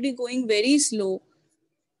 I'm already going very slow.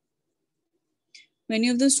 Many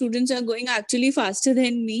of the students are going actually faster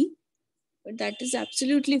than me, but that is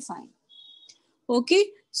absolutely fine. Okay,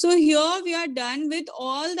 so here we are done with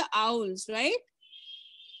all the owls, right?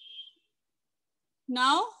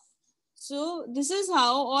 Now, so this is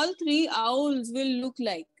how all 3 owls will look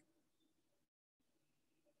like.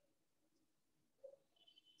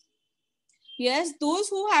 Yes, those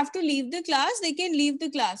who have to leave the class, they can leave the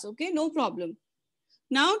class. Okay, no problem.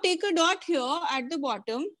 Now take a dot here at the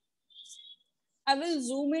bottom. I will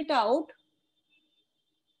zoom it out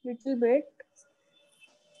little bit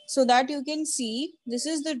so that you can see. This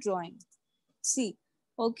is the drawing. See,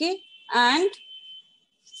 okay. And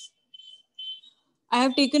I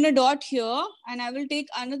have taken a dot here and I will take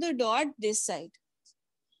another dot this side.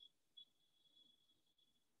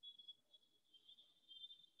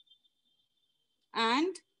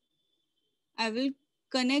 And I will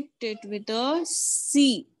connect it with a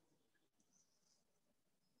C.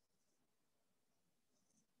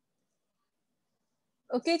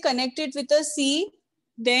 Okay, connect it with a C.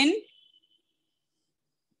 Then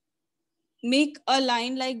make a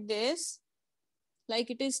line like this, like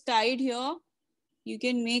it is tied here. You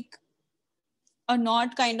can make a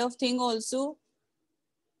knot kind of thing also.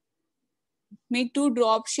 Make two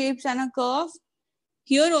drop shapes and a curve.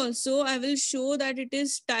 Here also, I will show that it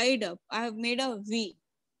is tied up. I have made a V.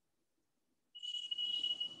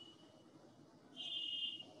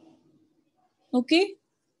 Okay.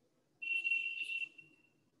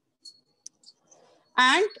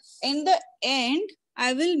 And in the end,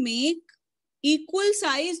 I will make equal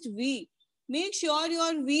sized V. Make sure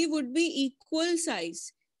your V would be equal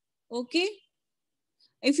size. Okay.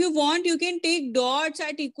 If you want, you can take dots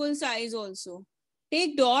at equal size also.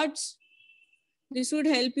 Take dots. This would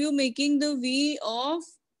help you making the V of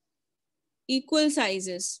equal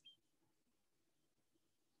sizes.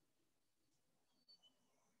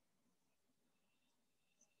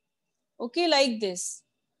 Okay, like this.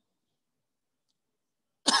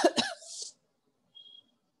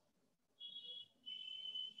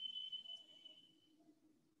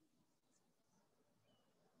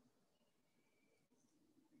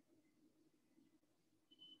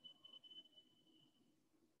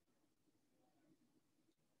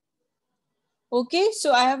 Okay,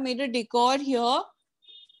 so I have made a decor here.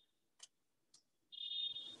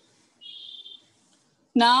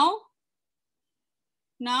 Now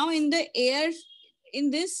in the air, in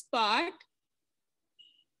this part,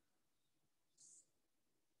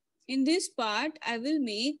 I will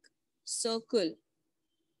make circle.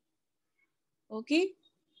 Okay.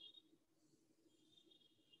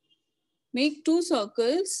 Make two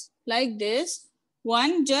circles like this.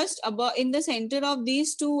 One just above in the center of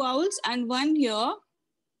these two owls and one here.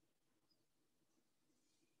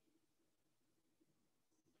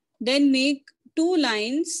 Then make two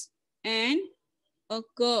lines and a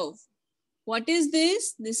curve. What is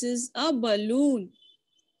this? This is a balloon.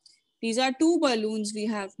 These are two balloons we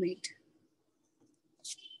have made.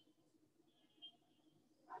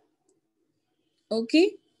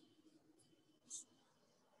 Okay.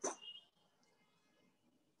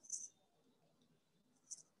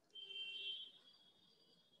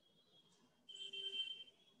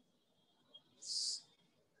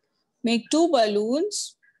 Make two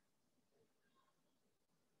balloons.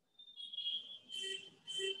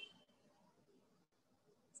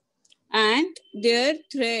 And their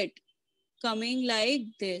thread coming like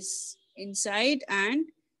this inside, and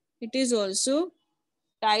it is also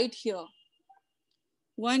tied here.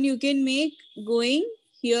 One you can make going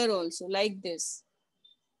here also like this.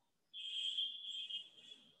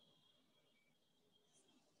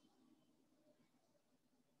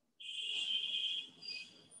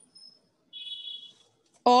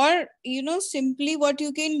 Or, simply what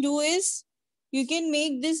you can do is you can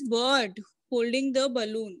make this bird holding the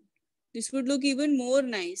balloon. This would look even more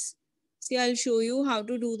nice. See, I'll show you how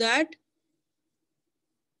to do that.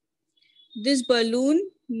 This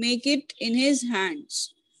balloon, make it in his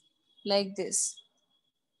hands like this.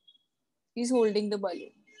 He's holding the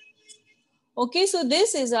balloon. Okay, so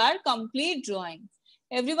this is our complete drawing.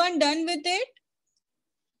 Everyone done with it?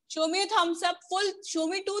 Show me a thumbs up. Show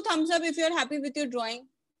me 2 thumbs up if you're happy with your drawing.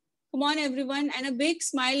 Come on, everyone. And a big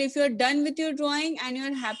smile if you're done with your drawing and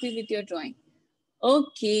you're happy with your drawing.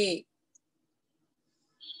 Okay.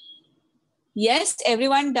 Yes,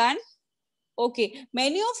 everyone done? Okay.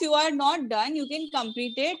 Many of you are not done. You can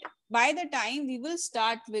complete it by the time we will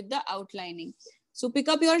start with the outlining. So pick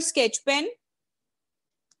up your sketch pen.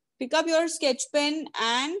 Pick up your sketch pen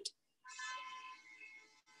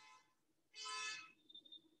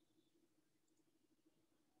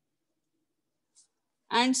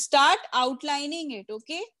and start outlining it,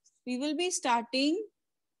 okay? We will be starting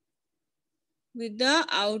with the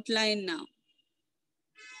outline now.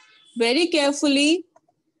 Very carefully.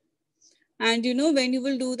 And when you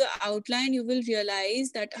will do the outline, you will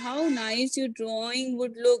realize that how nice your drawing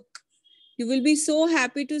would look. You will be so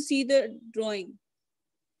happy to see the drawing.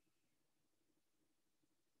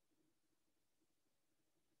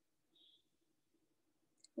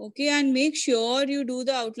 Okay, and make sure you do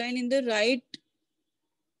the outline in the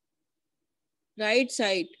right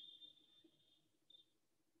side.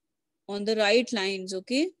 On the right lines,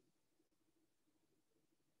 okay?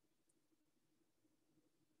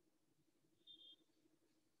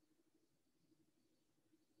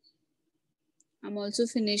 I'm also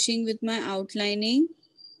finishing with my outlining.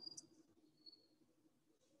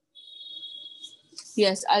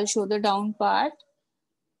 Yes, I'll show the down part.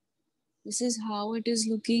 This is how it is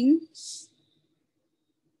looking.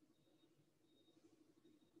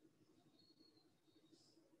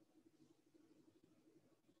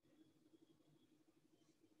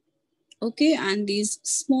 Okay, and these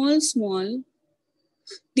small,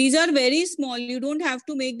 these are very small. You don't have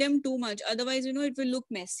to make them too much. Otherwise, you know, it will look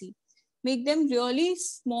messy. Make them really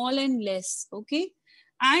small and less, okay?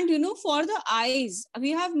 And you know, for the eyes,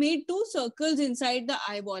 we have made two circles inside the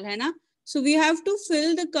eyeball, hai na? So we have to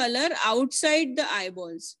fill the color outside the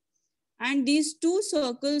eyeballs. And these two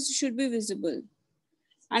circles should be visible.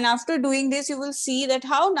 And after doing this, you will see that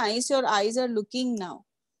how nice your eyes are looking now.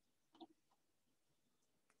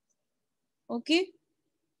 Okay.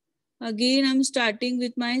 Again, I'm starting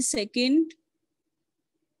with my second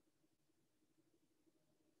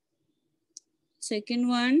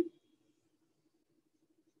one.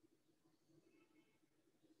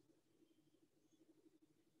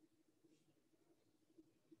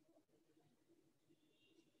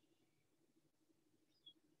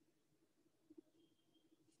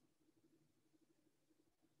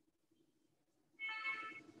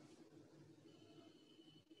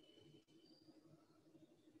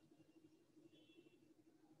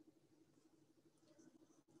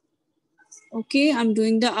 Okay, I'm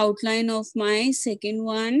doing the outline of my second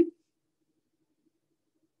one.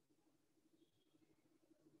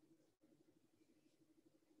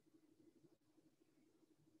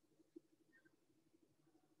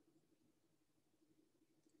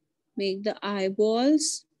 Make the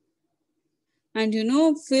eyeballs. And you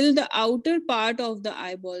know, fill the outer part of the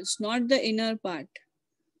eyeballs, not the inner part.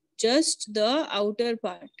 Just the outer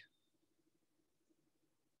part.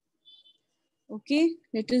 Okay,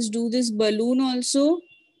 let us do this balloon also.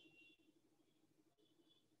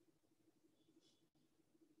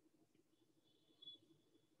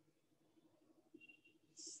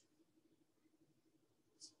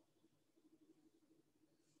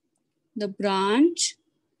 The branch.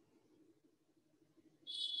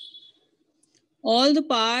 All the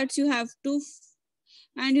parts you have to,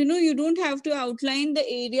 and you know, you don't have to outline the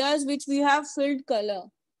areas which we have filled color.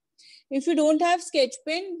 If you don't have sketch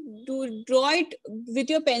pen, draw it with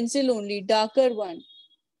your pencil only, darker one.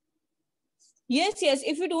 Yes,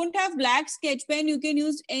 if you don't have black sketch pen, you can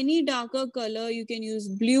use any darker color. You can use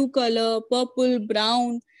blue color, purple,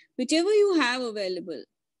 brown, whichever you have available.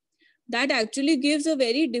 That actually gives a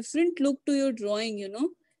very different look to your drawing, you know.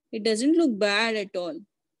 It doesn't look bad at all.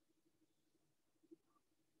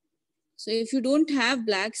 So if you don't have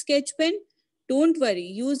black sketch pen, don't worry.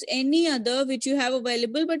 Use any other which you have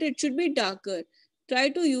available, but it should be darker. Try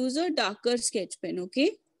to use a darker sketch pen,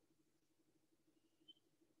 okay?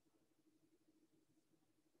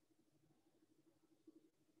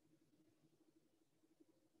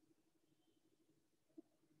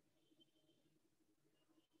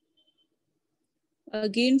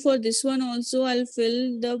 Again, for this one also, I'll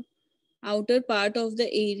fill the outer part of the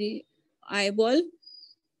area, eyeball,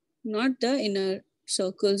 not the inner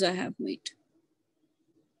circles I have made.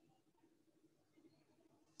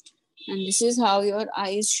 And this is how your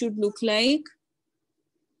eyes should look like.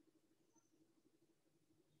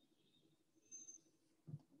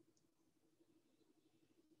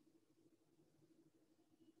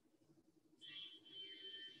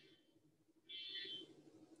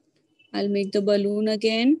 I'll make the balloon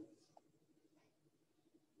again.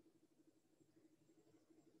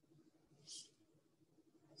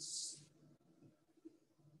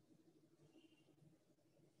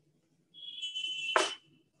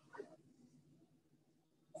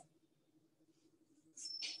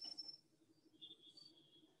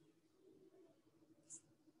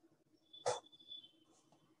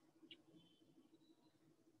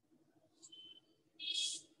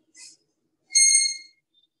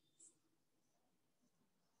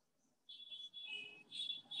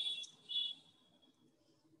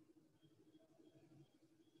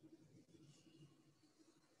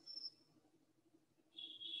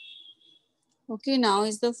 Okay, now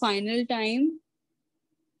is the final time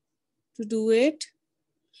to do it.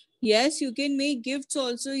 Yes, you can make gifts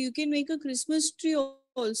also. You can make a Christmas tree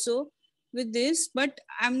also with this, but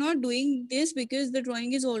I'm not doing this because the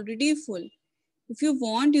drawing is already full. If you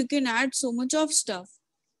want, you can add so much of stuff,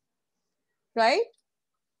 right?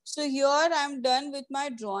 So here I'm done with my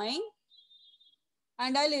drawing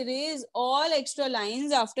and I'll erase all extra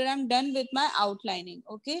lines after I'm done with my outlining,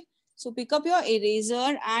 okay? So pick up your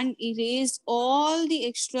eraser and erase all the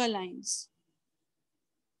extra lines.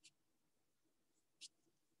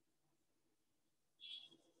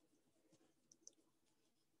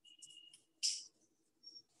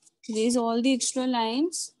 Erase all the extra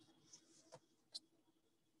lines.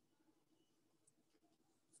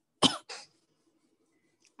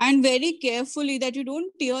 And very carefully that you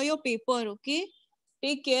don't tear your paper, okay?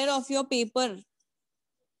 Take care of your paper.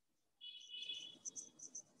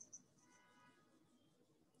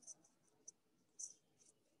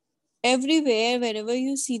 Everywhere, wherever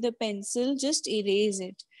you see the pencil, just erase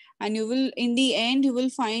it. And you will, in the end, you will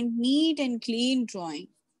find neat and clean drawing.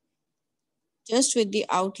 Just with the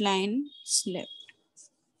outline left.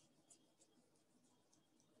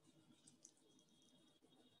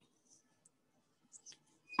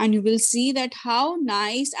 And you will see that how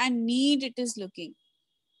nice and neat it is looking.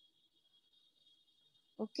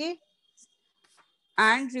 Okay.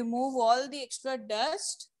 And remove all the extra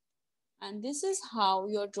dust. And this is how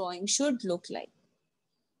your drawing should look like.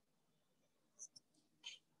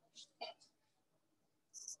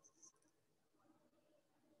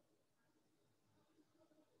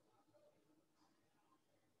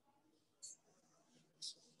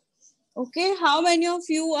 Okay, how many of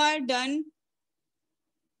you are done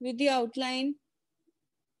with the outline?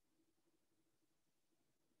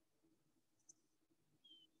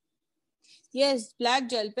 Yes, black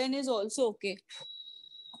gel pen is also okay.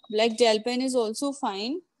 Black gel pen is also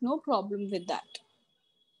fine. No problem with that.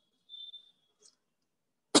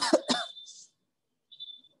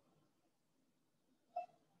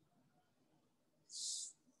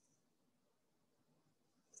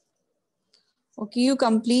 Okay, you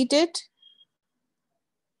complete it.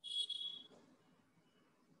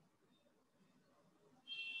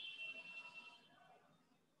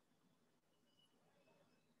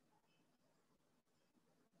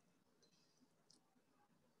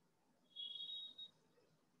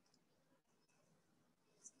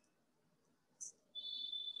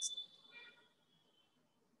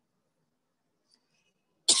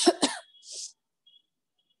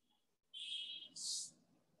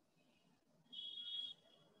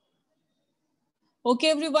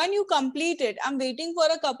 Okay, everyone, you complete it. I'm waiting for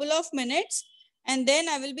a couple of minutes and then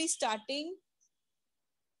I will be starting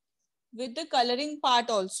with the coloring part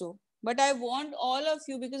also. But I want all of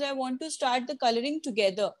you because I want to start the coloring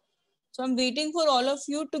together. So I'm waiting for all of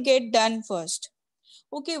you to get done first.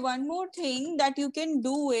 Okay, one more thing that you can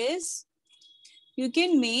do is you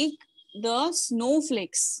can make the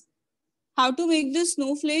snowflakes. How to make the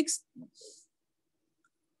snowflakes?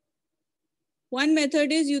 One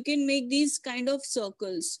method is you can make these kind of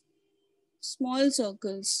circles. Small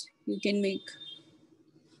circles you can make.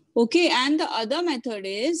 Okay, and the other method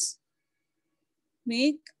is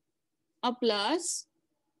make a plus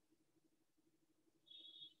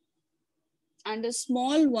and a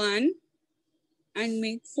small one and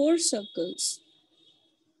make 4 circles.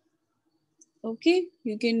 Okay,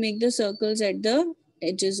 you can make the circles at the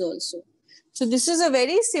edges also. So this is a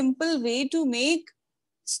very simple way to make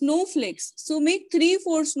snowflakes. So make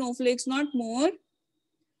 3-4 snowflakes, not more.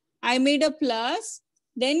 I made a plus,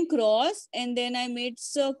 then cross, and then I made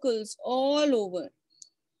circles all over.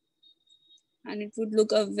 And it would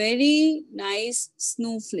look a very nice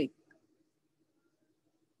snowflake.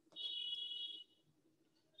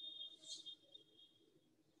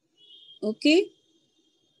 Okay.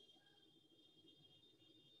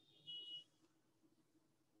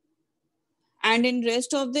 And in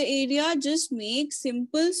rest of the area, just make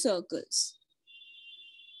simple circles.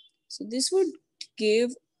 So this would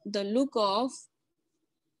give the look of,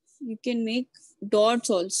 you can make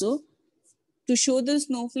dots also to show the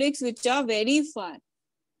snowflakes which are very far.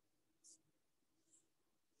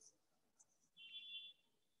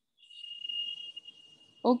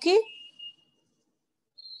 Okay.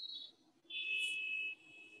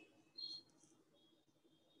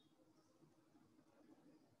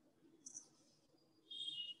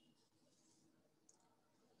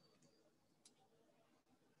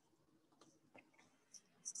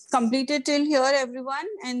 Completed till here, everyone,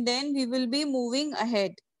 and then we will be moving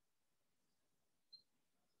ahead.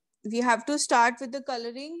 We have to start with the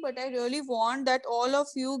coloring, but I really want that all of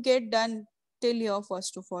you get done till here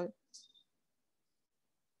first of all.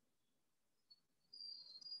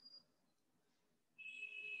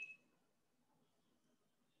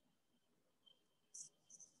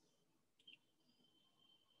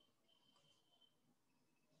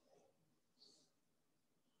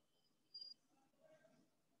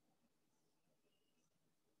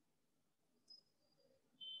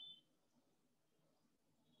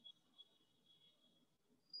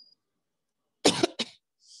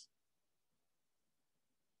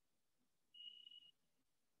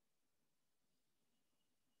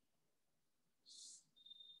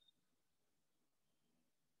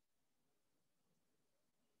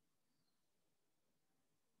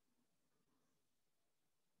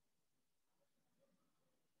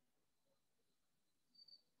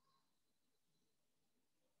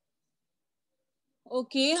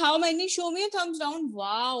 Okay, how many? Show me a thumbs down.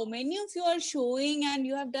 Wow, many of you are showing and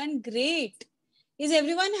you have done great. Is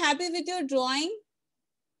everyone happy with your drawing?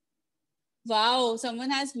 Wow, someone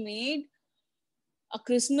has made a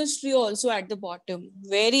Christmas tree also at the bottom.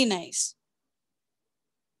 Very nice.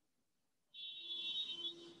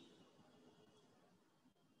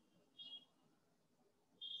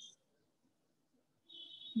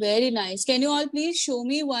 Very nice. Can you all please show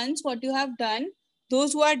me once what you have done?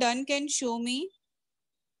 Those who are done can show me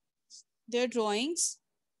their drawings.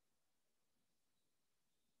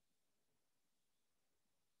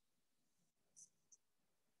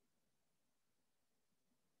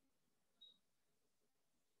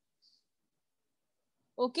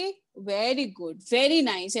 Okay, very good. Very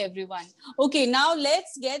nice, everyone. Okay, now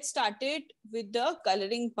let's get started with the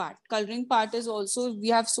coloring part. Coloring part is also, we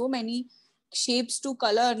have so many shapes to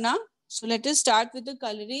color now. So let us start with the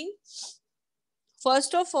coloring.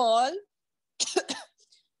 First of all,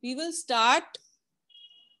 we will start.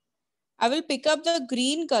 I will pick up the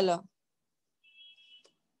green color.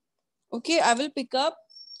 Okay, I will pick up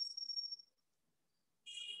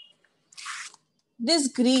this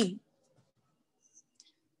green.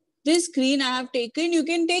 This green I have taken. You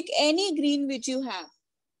can take any green which you have.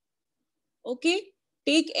 Okay,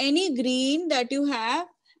 take any green that you have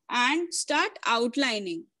and start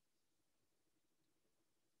outlining.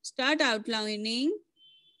 Start outlining.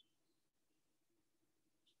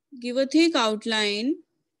 Give a thick outline.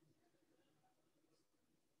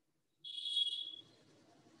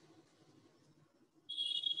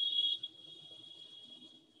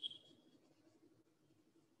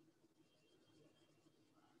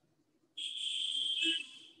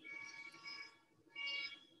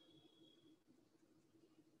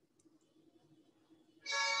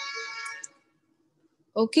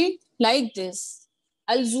 Okay, like this.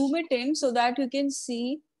 I'll zoom it in so that you can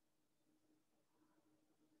see.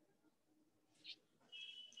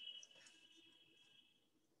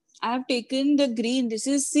 I have taken the green. This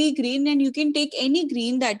is sea green and you can take any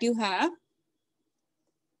green that you have.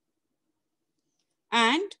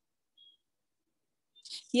 And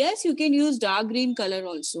yes, you can use dark green color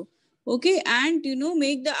also. Okay, and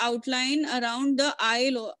make the outline around the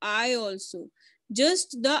eye also.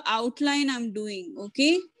 Just the outline I'm doing,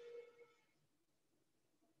 okay?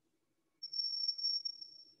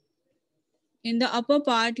 In the upper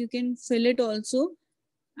part, you can fill it also.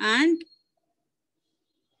 And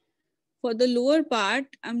for the lower part,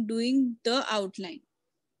 I'm doing the outline.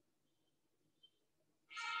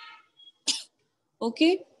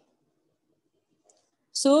 Okay.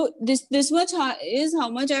 So this much is how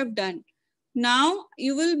much I've done. Now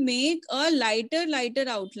you will make a lighter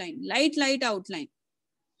outline, light outline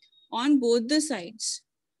on both the sides.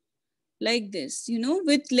 Like this,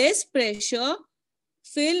 with less pressure,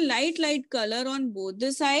 fill light color on both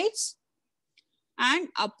the sides and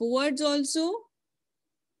upwards also.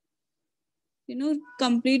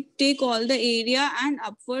 Take all the area and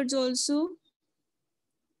upwards also.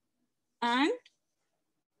 And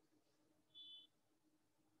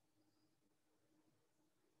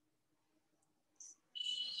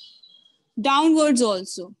downwards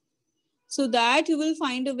also. So that you will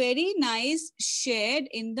find a very nice shade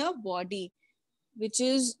in the body, which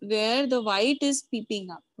is where the white is peeping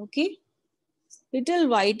up, okay? Little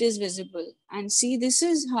white is visible. And see, this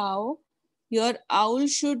is how your owl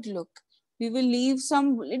should look. We will leave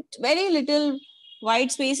some very little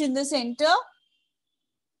white space in the center.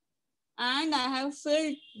 And I have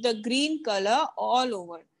filled the green color all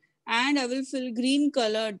over. And I will fill green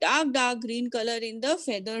color, dark green color in the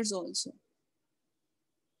feathers also.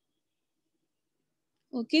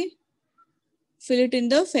 Okay? Fill it in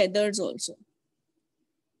the feathers also.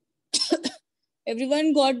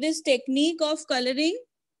 Everyone got this technique of coloring?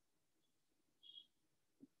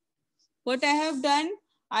 What I have done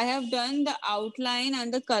the outline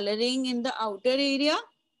and the coloring in the outer area.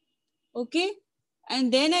 Okay.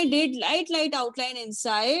 And then I did light outline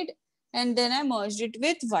inside and then I merged it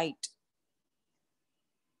with white.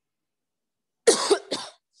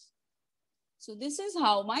 So this is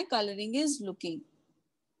how my coloring is looking.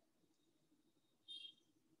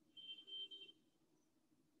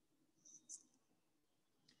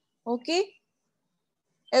 Okay.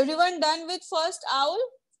 Everyone done with first owl?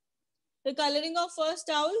 The coloring of first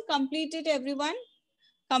owl, complete it everyone.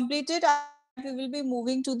 Complete it. We will be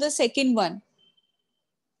moving to the second one.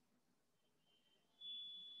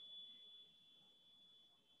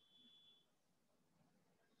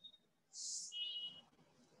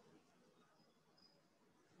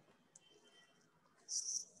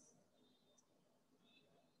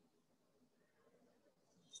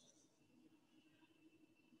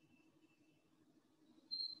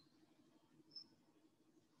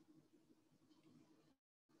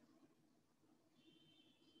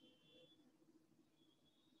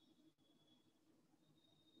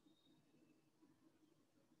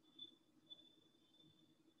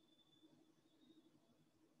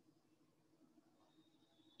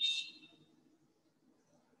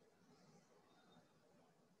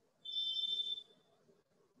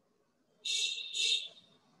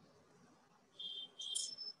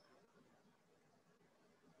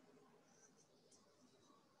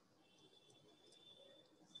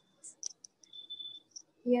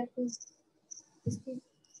 Here to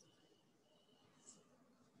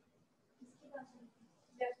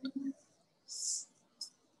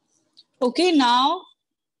Okay, now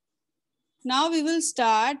we will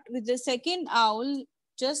start with the second owl,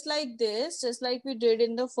 just like this, just like we did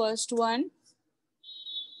in the first one.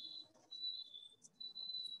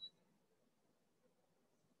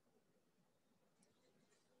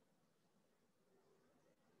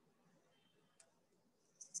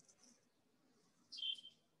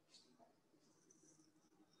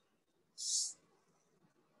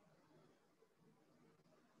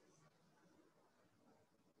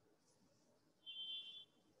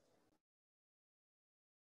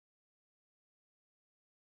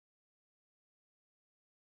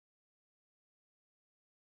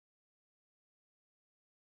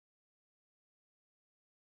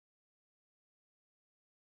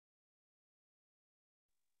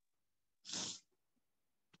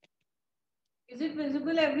 Is it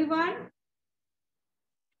visible, everyone?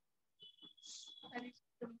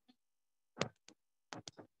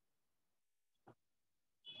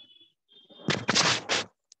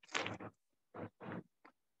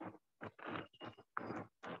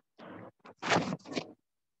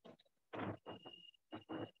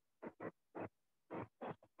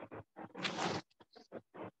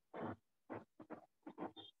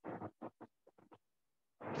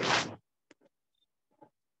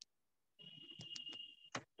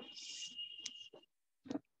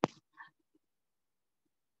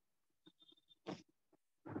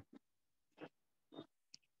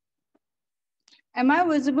 Am I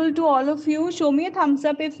visible to all of you? Show me a thumbs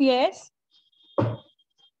up if yes.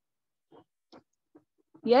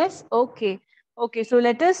 Yes, okay. Okay, so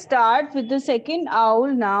let us start with the second owl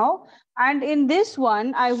now. And in this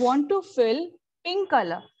one, I want to fill pink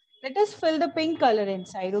color. Let us fill the pink color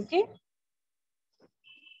inside, okay?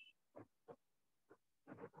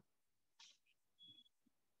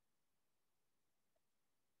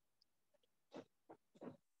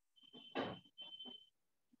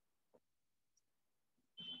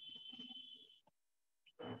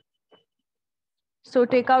 So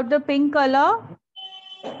take out the pink color.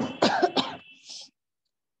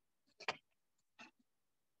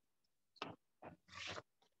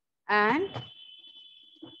 And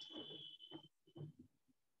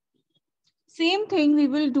same thing we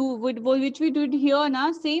will do with which we did here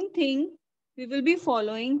now. Same thing we will be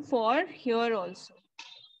following for here also.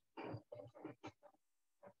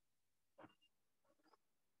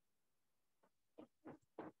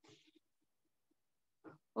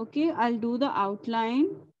 Okay, I'll do the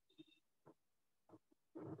outline.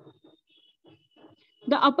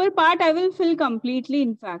 The upper part I will fill completely,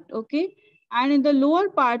 in fact, okay? And in the lower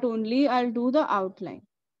part only, I'll do the outline.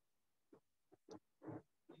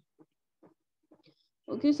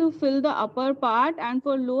 Okay, so fill the upper part, and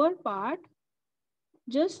for lower part,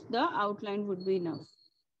 just the outline would be enough.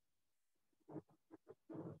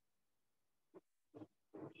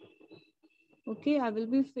 Okay, I will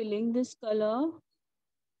be filling this color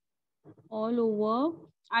all over,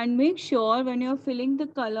 and make sure when you're filling the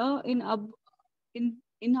color in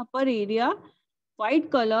upper area, white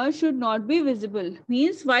color should not be visible.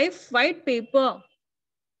 Means white paper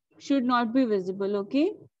should not be visible,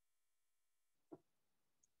 okay?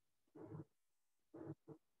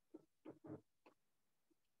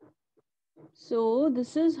 So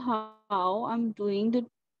this is how I'm doing the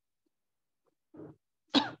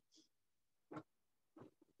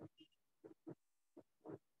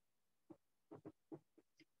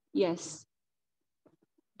yes.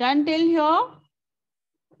 Done till here?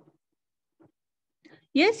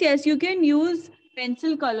 Yes, you can use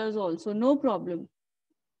pencil colors also, no problem.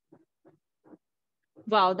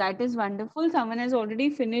 Wow, that is wonderful. Someone has already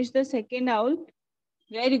finished the second owl.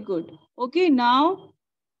 Very good. Okay, now,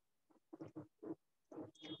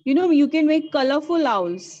 you can make colorful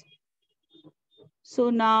owls. So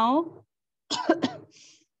now,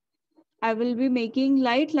 I will be making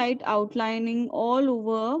light outlining all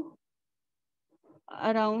over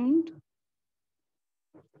around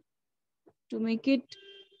to make it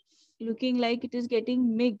looking like it is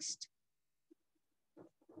getting mixed.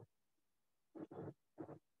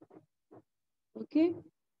 Okay,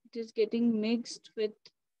 it is getting mixed with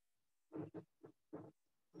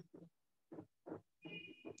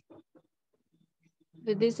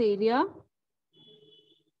this area.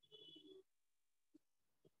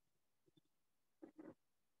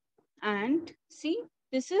 And see,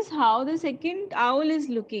 this is how the second owl is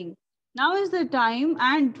looking. Now is the time,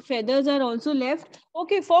 and feathers are also left.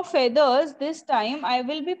 Okay, for feathers, this time I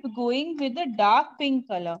will be going with the dark pink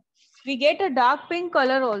color. We get a dark pink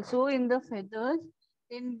color also in the feathers,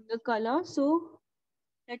 in the color. So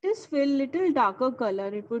Let us fill little darker color.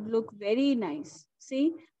 It would look very nice.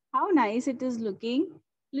 See how nice it is looking.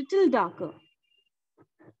 Little darker.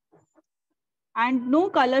 And no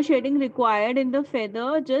color shading required in the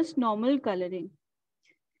feather, just normal coloring.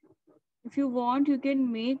 If you want, you can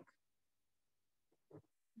make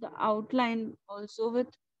the outline also with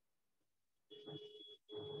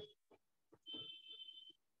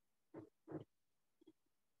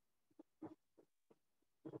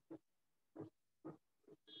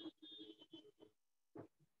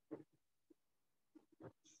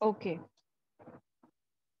okay.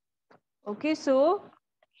 Okay, so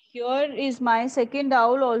here is my second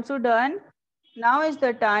owl also done. Now is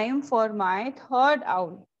the time for my third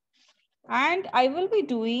owl. And I will be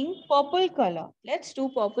doing purple color. Let's do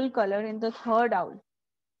purple color in the third owl.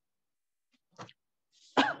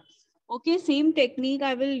 Okay, same technique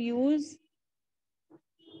I will use.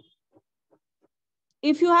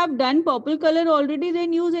 If you have done purple color already,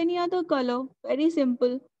 then use any other color. Very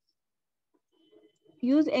simple.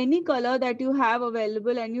 Use any color that you have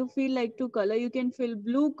available and you feel like to color. You can fill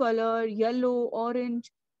blue color, yellow,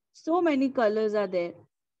 orange. So many colors are there.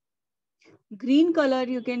 Green color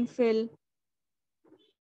you can fill.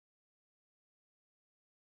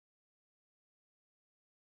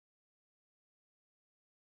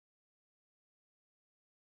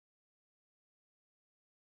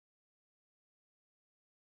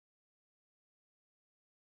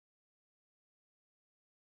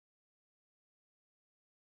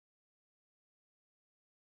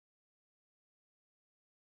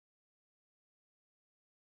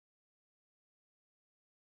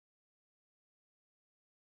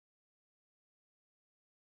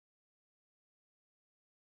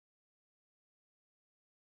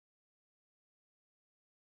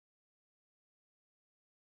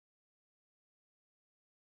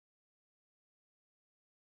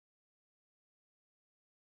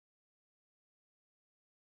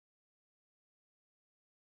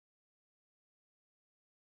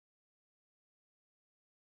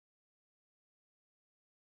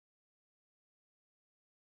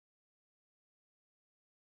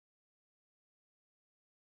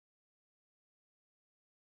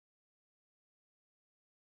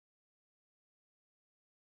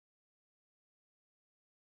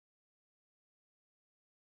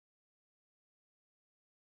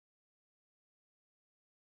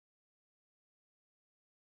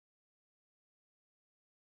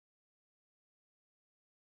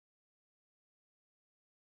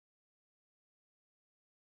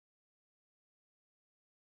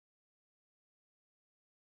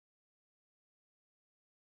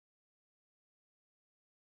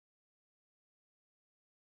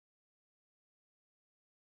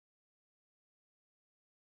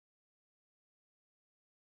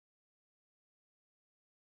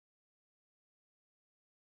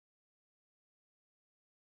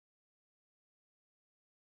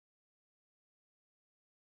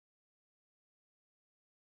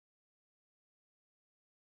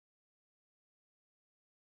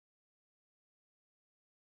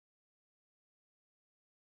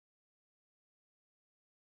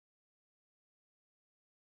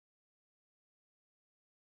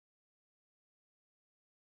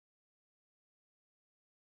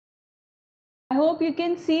 I hope you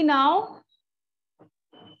can see now.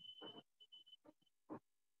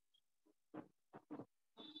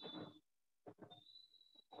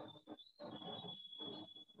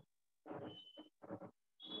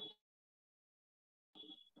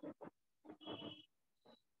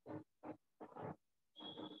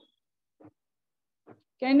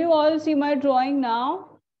 Can you all see my drawing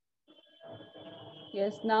now?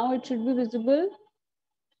 Yes, now it should be visible.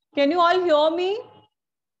 Can you all hear me?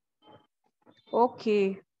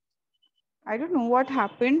 Okay. I don't know what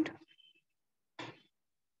happened.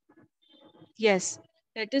 Yes,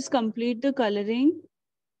 let us complete the coloring.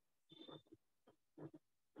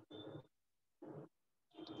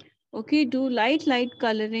 Okay, do light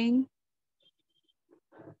coloring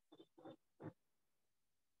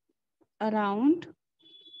around.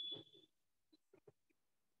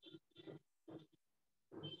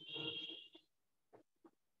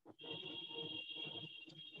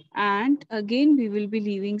 And again, we will be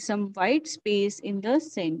leaving some white space in the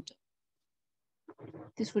center.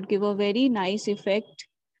 This would give a very nice effect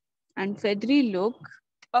and feathery look,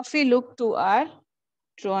 puffy look to our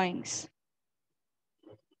drawings.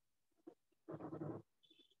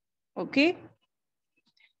 Okay.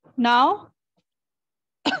 Now,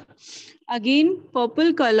 again,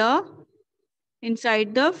 purple color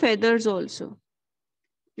inside the feathers also.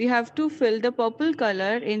 We have to fill the purple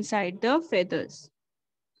color inside the feathers.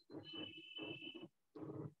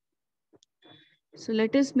 So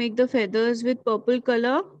let us make the feathers with purple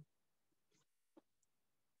color.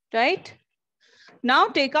 Right? Now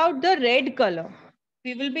take out the red color.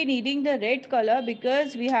 We will be needing the red color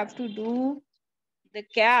because we have to do the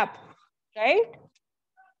cap, right?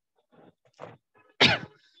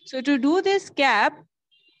 So to do this cap,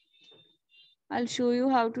 I'll show you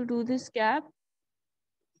how to do this cap.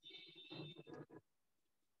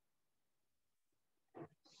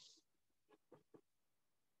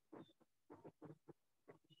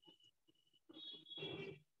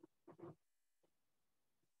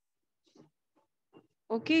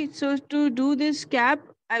 Okay, so to do this cap,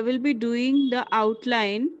 I will be doing the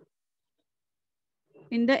outline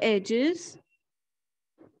in the edges,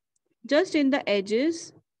 just in the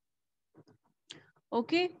edges.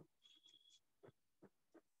 Okay.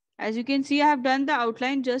 As you can see, I have done the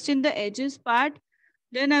outline just in the edges part.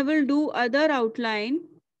 Then I will do other outline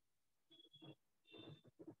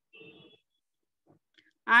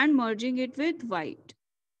and merging it with white.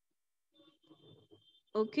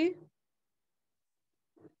 Okay.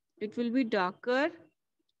 It will be darker.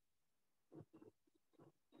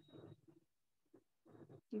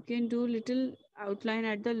 You can do little outline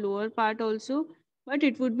at the lower part also, but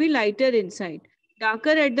it would be lighter inside.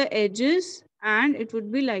 Darker at the edges and it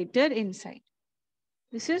would be lighter inside.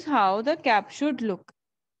 This is how the cap should look.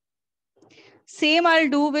 Same I'll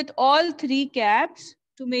do with all three caps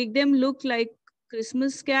to make them look like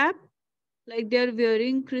Christmas cap, like they're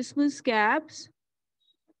wearing Christmas caps.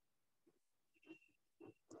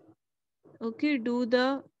 Okay, do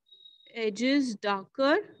the edges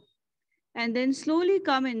darker and then slowly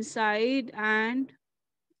come inside and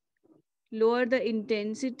lower the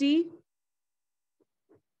intensity.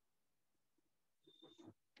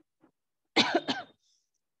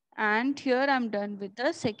 And here I'm done with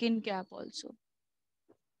the second cap also.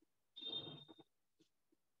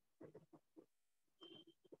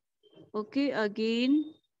 Okay,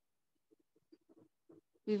 again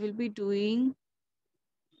we will be doing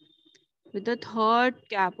with the third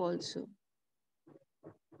cap also.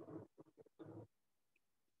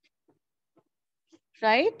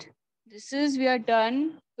 Right? This is, we are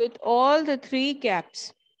done with all the three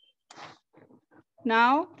caps.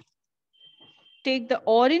 Now take the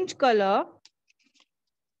orange color.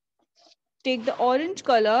 Take the orange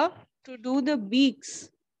color to do the beaks.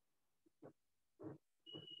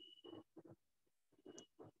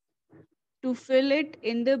 To fill it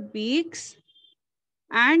in the beaks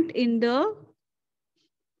and in the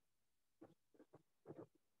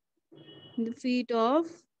feet of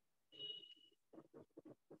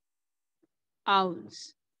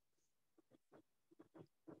owls.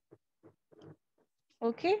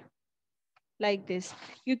 Okay, like this.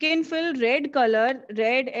 You can fill red color,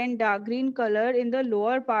 red and dark green color in the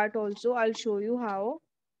lower part also. I'll show you how.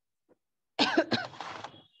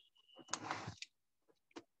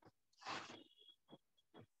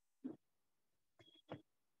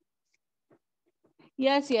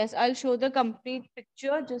 Yes, I'll show the complete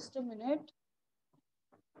picture. Just a minute.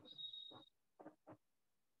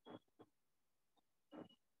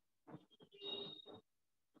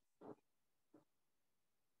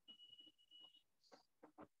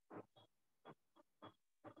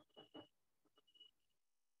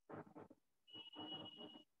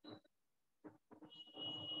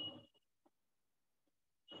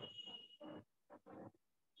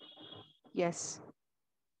 Yes.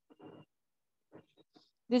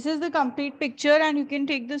 This is the complete picture and you can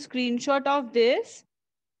take the screenshot of this.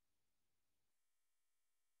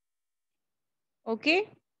 Okay.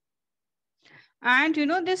 And you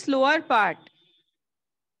know this lower part.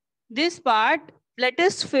 This part, let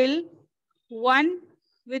us fill one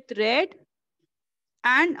with red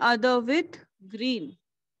and other with green.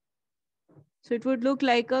 So it would look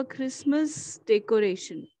like a Christmas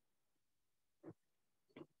decoration.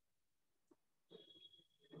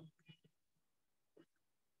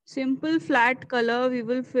 Simple flat color we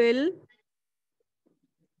will fill.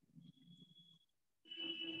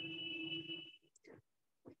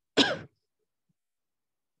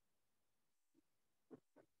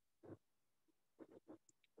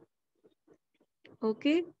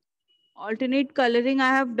 Okay. Alternate coloring I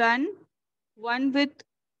have done. One with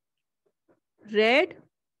red.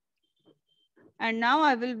 And now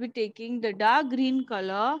I will be taking the dark green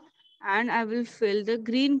color and I will fill the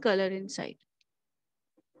green color inside.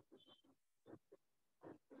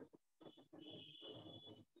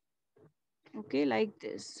 Okay, like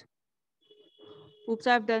this. Oops,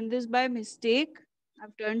 I've done this by mistake.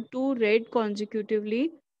 I've done two red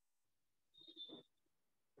consecutively.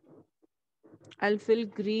 I'll fill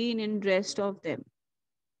green in rest of them.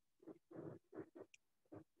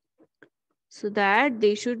 so that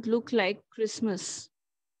they should look like Christmas.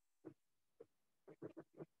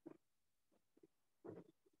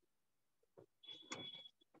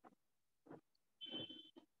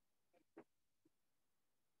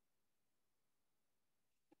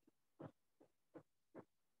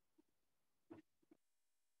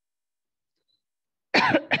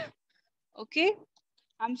 Okay,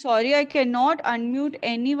 I'm sorry I cannot unmute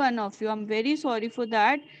any one of you. I'm very sorry for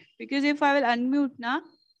that, because if I will unmute now,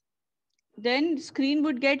 then screen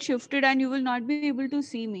would get shifted and you will not be able to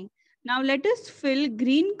see me. Now let us fill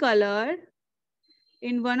green color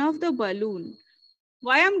in one of the balloon.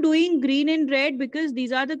 Why I'm doing green and red? Because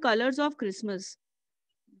these are the colors of Christmas.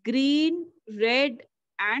 Green, red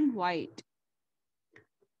and white.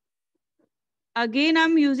 Again,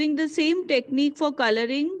 I'm using the same technique for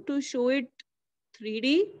coloring to show it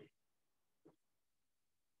 3D.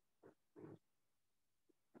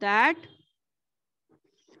 That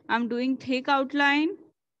I'm doing thick outline.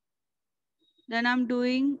 Then I'm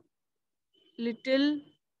doing little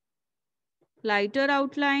lighter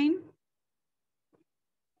outline.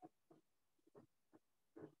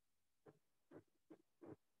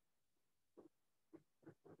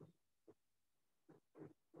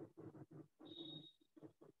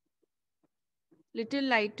 Little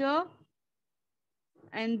lighter.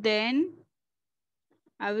 And then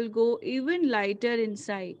I will go even lighter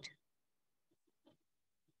inside.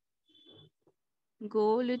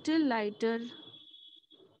 Go little lighter.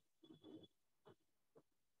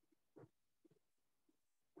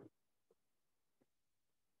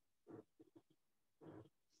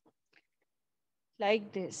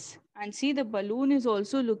 Like this. And see, the balloon is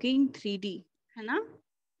also looking 3D. Hai na?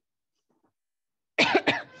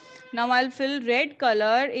 Now I'll fill red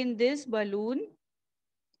color in this balloon.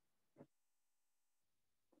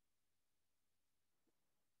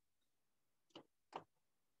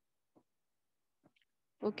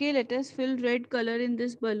 Okay, let us fill red color in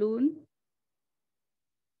this balloon.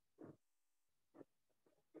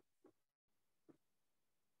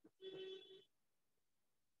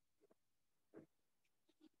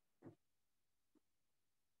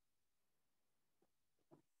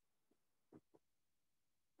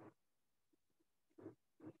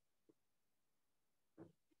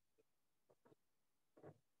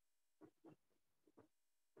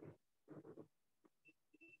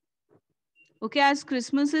 Okay, as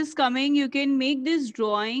Christmas is coming, you can make this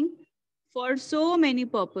drawing for so many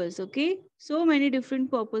purposes. Okay, so many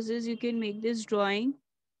different purposes you can make this drawing.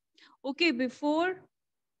 Okay, before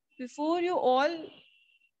you all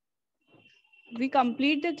we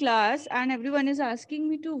complete the class and everyone is asking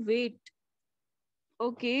me to wait.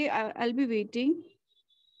 Okay, I'll be waiting.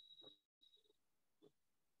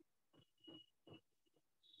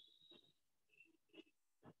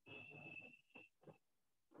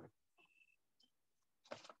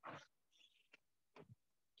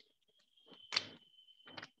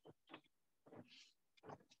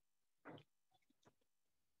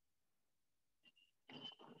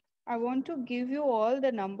 I want to give you all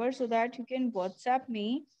the numbers so that you can WhatsApp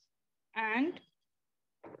me and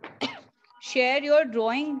share your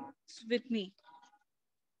drawings with me.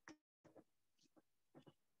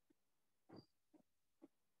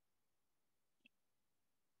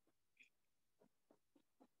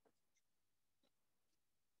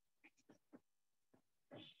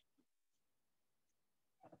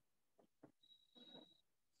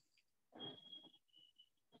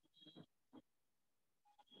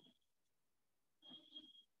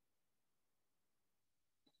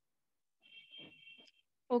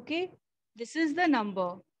 Okay, this is the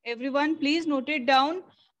number. Everyone, please note it down.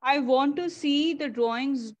 I want to see the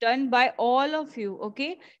drawings done by all of you.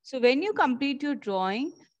 Okay, so when you complete your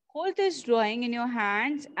drawing, hold this drawing in your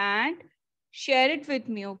hands and share it with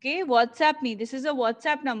me. Okay, WhatsApp me. This is a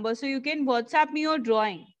WhatsApp number, so you can WhatsApp me your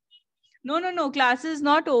drawing. No. Class is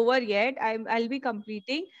not over yet. I'll be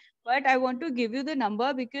completing, but I want to give you the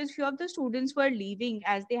number because few of the students were leaving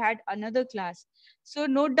as they had another class. So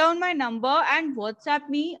note down my number and WhatsApp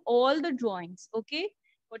me all the drawings. Okay,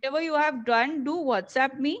 whatever you have done, do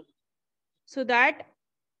WhatsApp me so that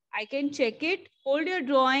I can check it. Hold your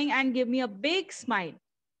drawing and give me a big smile.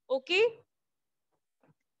 Okay.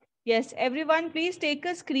 Yes, everyone, please take a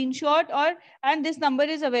screenshot and this number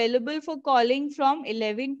is available for calling from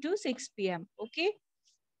 11 to 6 p.m. Okay.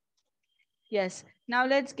 Yes. Now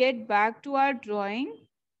let's get back to our drawing.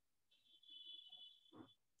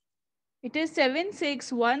 It is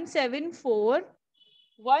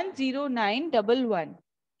 76174109111.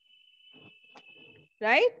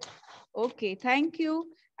 Right? Okay, thank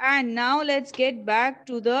you. And now let's get back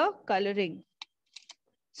to the coloring.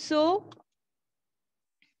 So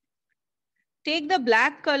take the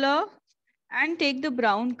black color and take the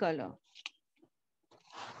brown color.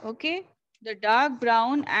 Okay, the dark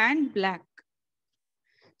brown and black.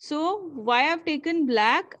 So why I've taken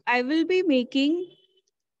black, I will be making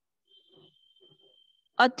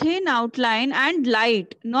a thin outline and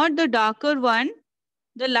light, not the darker one,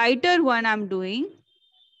 the lighter one I'm doing.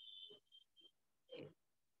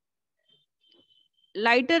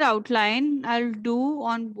 Lighter outline I'll do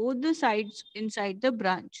on both the sides inside the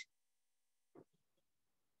branch.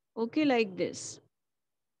 Okay, like this.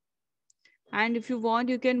 And if you want,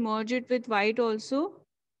 you can merge it with white also.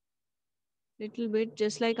 Little bit,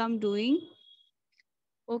 just like I'm doing.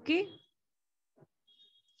 Okay.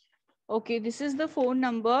 Okay, this is the phone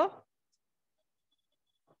number.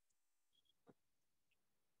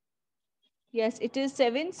 Yes, it is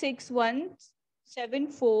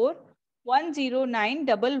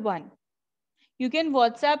 76174109111. You can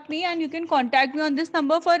WhatsApp me and you can contact me on this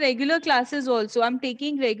number for regular classes also. I'm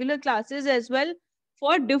taking regular classes as well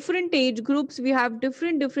for different age groups. We have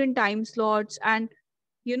different time slots, and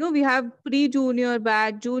we have pre-junior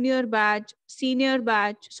batch, junior batch, senior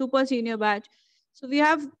batch, super senior batch. So we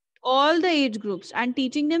have all the age groups and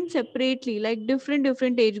teaching them separately, like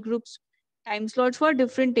different age groups, time slots for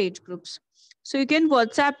different age groups. So you can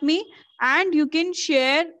WhatsApp me and you can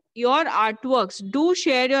share your artworks. Do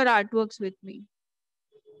share your artworks with me.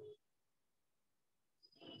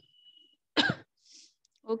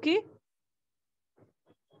 Okay.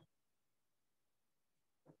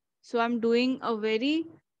 So I'm doing a very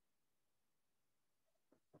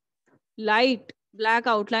light black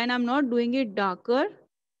outline. I'm not doing it darker.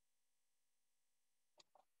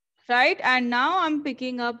 Right. And now I'm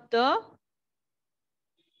picking up the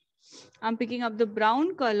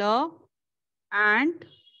brown color and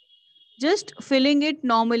just filling it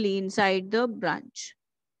normally inside the branch.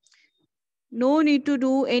 No need to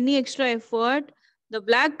do any extra effort. The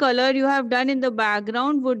black color you have done in the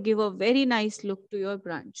background would give a very nice look to your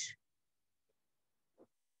branch.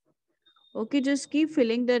 Okay, just keep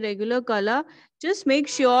filling the regular color. Just make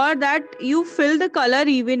sure that you fill the color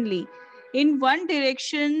evenly. In one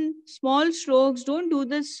direction, small strokes. Don't do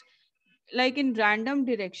this like in random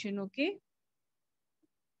direction, okay?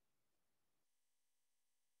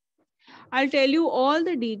 I'll tell you all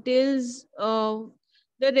the details.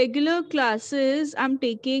 The regular classes I'm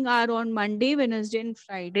taking are on Monday, Wednesday, and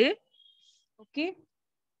Friday. Okay.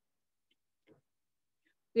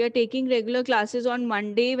 We are taking regular classes on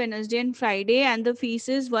Monday, Wednesday, and Friday, and the fees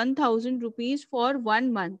is 1,000 rupees for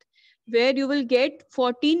 1 month, where you will get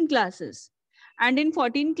 14 classes. And in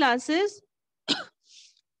 14 classes,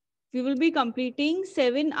 we will be completing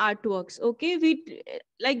 7 artworks. Okay, we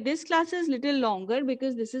like this class is little longer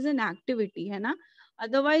because this is an activity, है ना?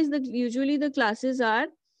 Otherwise, usually the classes are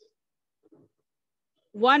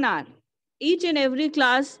 1 hour. Each and every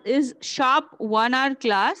class is sharp 1 hour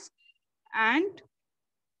class, and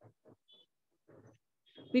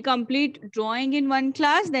we complete drawing in one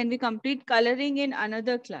class, then we complete coloring in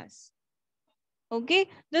another class. Okay,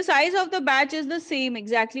 the size of the batch is the same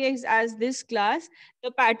exactly as this class.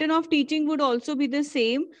 The pattern of teaching would also be the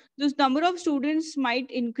same. The number of students might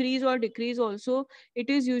increase or decrease also. It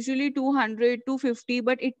is usually 200, 250,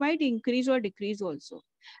 but it might increase or decrease also.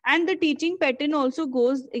 And the teaching pattern also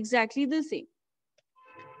goes exactly the same.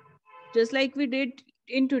 Just like we did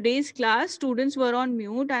in today's class, students were on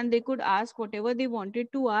mute and they could ask whatever they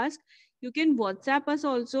wanted to ask. You can WhatsApp us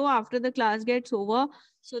also after the class gets over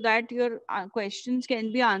so that your questions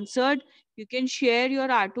can be answered. You can share your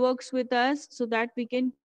artworks with us so that we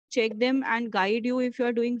can check them and guide you if you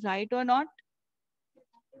are doing right or not.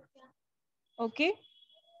 Okay.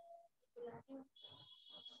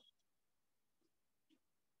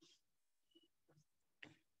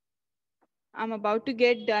 I'm about to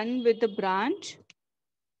get done with the branch.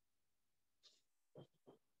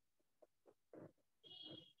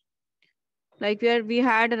 Like we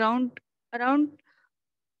had around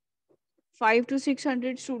 500 to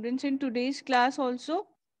 600 students in today's class also.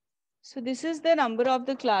 So this is the number of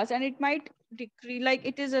the class, and it might decrease, like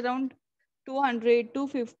it is around 200,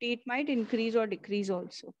 250. It might increase or decrease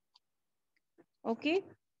also. Okay.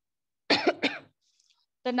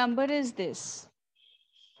 The number is this.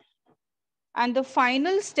 And the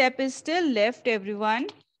final step is still left, everyone,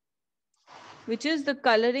 which is the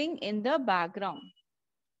coloring in the background.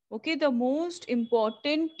 Okay, the most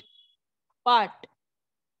important part.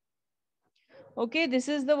 Okay, this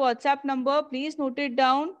is the WhatsApp number. Please note it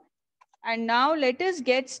down. And now let us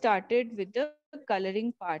get started with the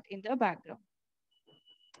coloring part in the background.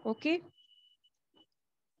 Okay.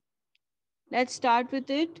 Let's start with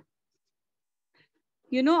it.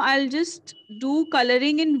 I'll just do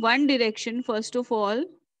coloring in one direction first of all.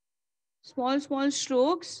 Small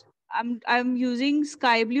strokes. I'm using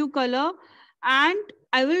sky blue color, and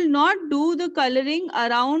I will not do the coloring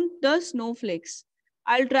around the snowflakes.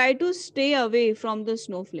 I'll try to stay away from the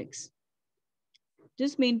snowflakes.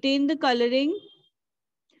 Just maintain the coloring.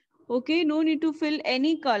 Okay, no need to fill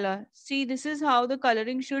any color. See, this is how the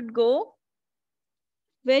coloring should go.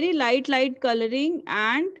 Very light coloring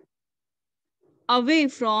and away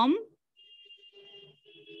from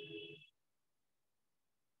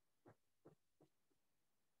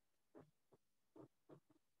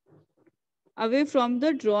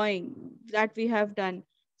the drawing that we have done,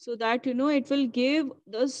 so that it will give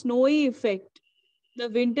the snowy effect, the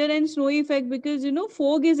winter and snowy effect, because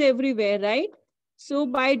fog is everywhere, right? So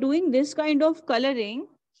by doing this kind of coloring,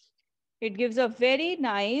 it gives a very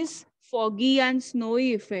nice foggy and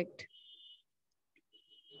snowy effect.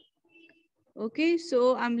 Okay,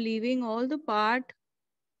 so I'm leaving all the part,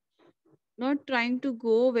 not trying to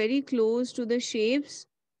go very close to the shapes,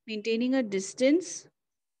 maintaining a distance.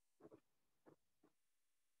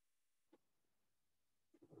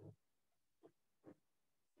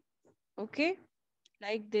 Okay,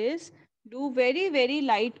 like this. Do very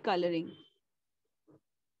light coloring.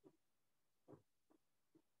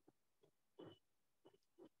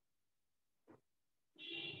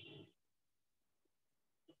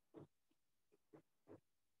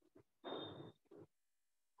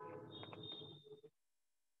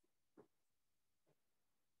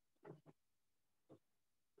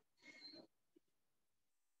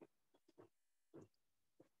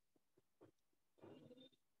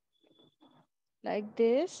 Like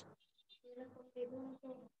this.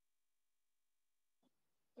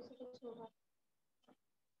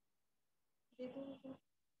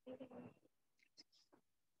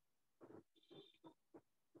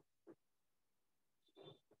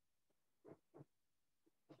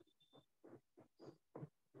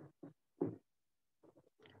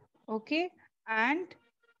 Okay, and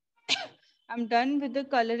I'm done with the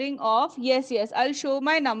coloring of, yes, I'll show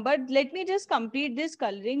my number. Let me just complete this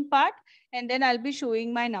coloring part and then I'll be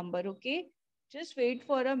showing my number. Okay, just wait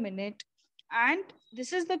for a minute. And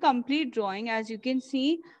this is the complete drawing. As you can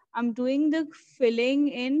see, I'm doing the filling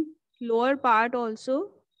in lower part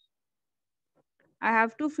also. I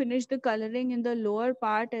have to finish the coloring in the lower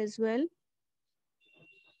part as well.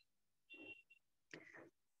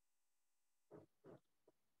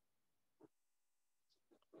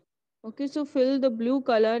 Okay, so fill the blue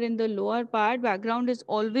color in the lower part. Background is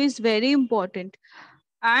always very important.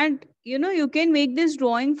 And you can make this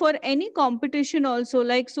drawing for any competition also,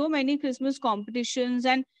 like so many Christmas competitions,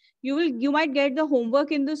 and you might get the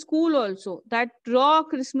homework in the school also, that draw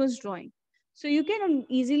Christmas drawing. So you can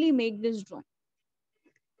easily make this drawing.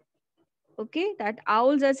 Okay, that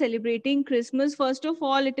owls are celebrating Christmas. First of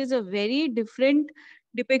all, it is a very different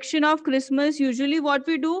depiction of Christmas. Usually what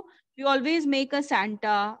we do, we always make a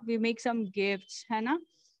Santa, we make some gifts, Hannah.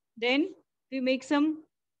 Then we make some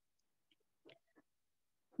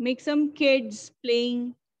kids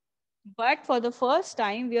playing. But for the first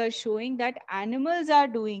time, we are showing that animals are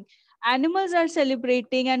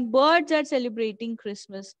celebrating, and birds are celebrating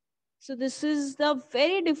Christmas. So this is the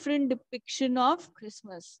very different depiction of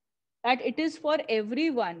Christmas, that it is for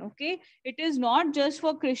everyone. Okay, it is not just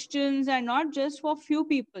for Christians and not just for few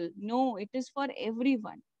people. No, it is for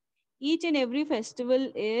everyone. Each and every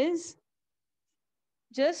festival is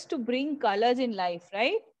just to bring colors in life,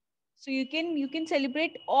 right? So you can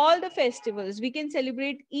celebrate all the festivals. We can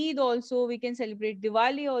celebrate Eid also, we can celebrate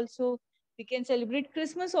Diwali also, we can celebrate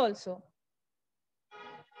Christmas also,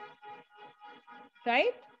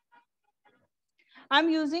 right? I'm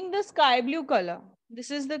using the sky blue color. This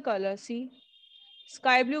is the color, see,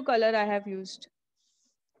 sky blue color I have used.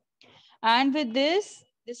 And with this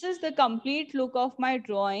is the complete look of my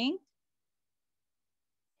drawing.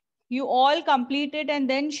 You all complete it and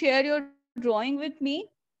then share your drawing with me.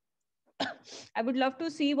 I would love to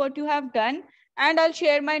see what you have done, and I'll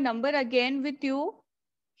share my number again with you.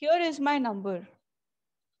 Here is my number.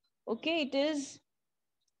 Okay, it is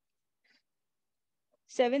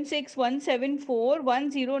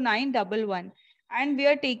 7617410911. And we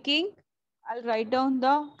are taking, I'll write down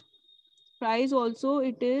the price also.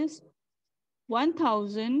 It is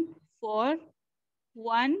 1000 for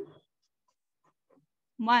 1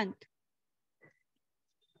 month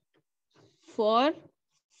for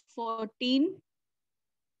 14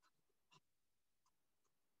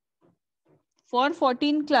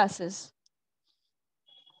 classes.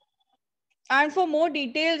 And for more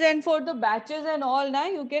details and for the batches and all, now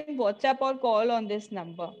you can WhatsApp or call on this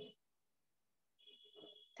number.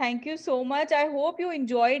 Thank you so much. I hope you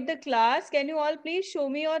enjoyed the class. Can you all please show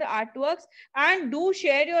me your artworks and do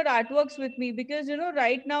share your artworks with me, because you know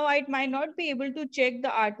right now I might not be able to check the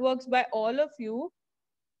artworks by all of you.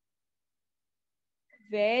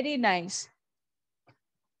 Very nice.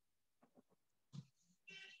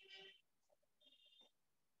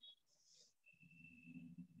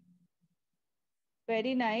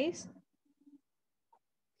 Very nice.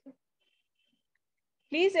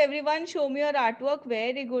 Please everyone show me your artwork.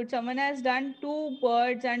 Very good. Someone has done 2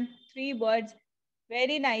 birds and 3 birds.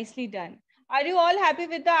 Very nicely done. Are you all happy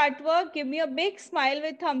with the artwork? Give me a big smile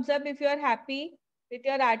with thumbs up if you are happy with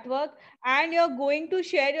your artwork, and you're going to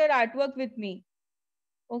share your artwork with me.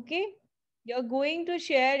 Okay? You're going to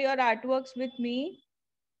share your artworks with me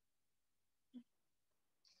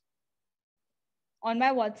on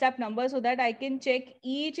my WhatsApp number so that I can check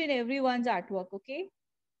each and everyone's artwork. Okay?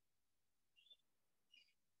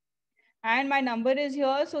 And my number is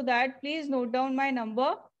here, so that please note down my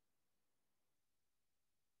number.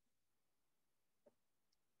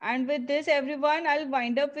 And with this, everyone, I'll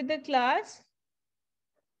wind up with the class.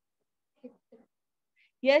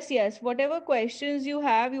 Yes, yes. Whatever questions you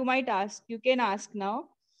have, you might ask. You can ask now.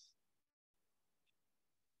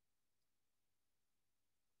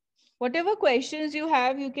 Whatever questions you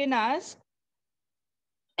have, you can ask.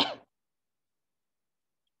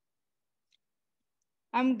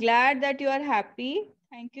 I'm glad that you are happy.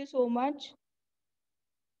 Thank you so much.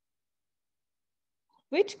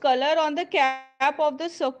 Which color on the cap of the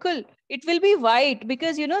circle? It will be white,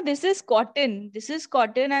 because you know this is cotton. This is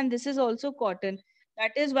cotton and this is also cotton.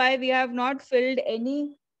 That is why we have not filled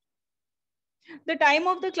any. The time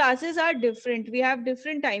of the classes are different. We have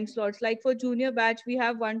different time slots. Like for junior batch, we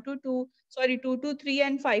have 1 to 2, sorry, 2 to 3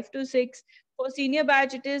 and 5 to 6. For senior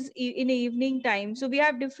batch, it is in evening time. So we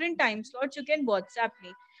have different time slots. You can WhatsApp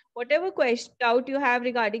me. Whatever question doubt you have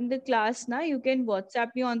regarding the class, now you can WhatsApp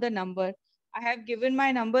me on the number. I have given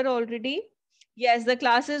my number already. Yes, the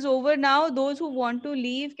class is over now. Those who want to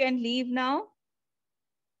leave can leave now.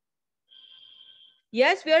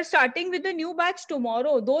 Yes, we are starting with the new batch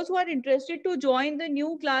tomorrow. Those who are interested to join the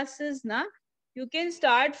new classes, you can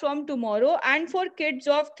start from tomorrow. And for kids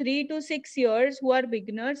of 3 to 6 years who are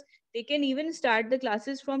beginners, they can even start the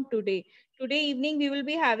classes from today. Today evening, we will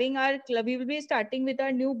be having our club. We will be starting with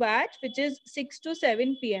our new batch, which is 6 to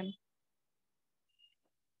 7 p.m.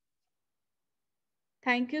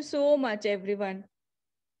 Thank you so much, everyone.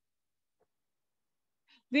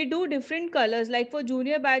 We do different colors. Like for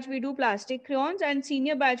junior batch, we do plastic crayons, and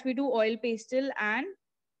senior batch, we do oil pastel and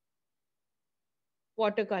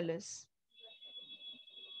watercolors.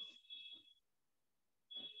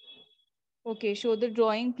 Okay, show the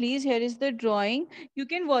drawing, please. Here is the drawing. You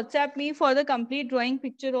can WhatsApp me for the complete drawing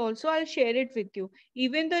picture also. I'll share it with you.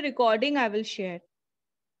 Even the recording I will share.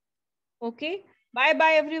 Okay. Bye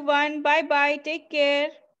bye, everyone. Bye bye. Take care.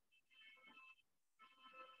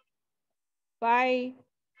 Bye.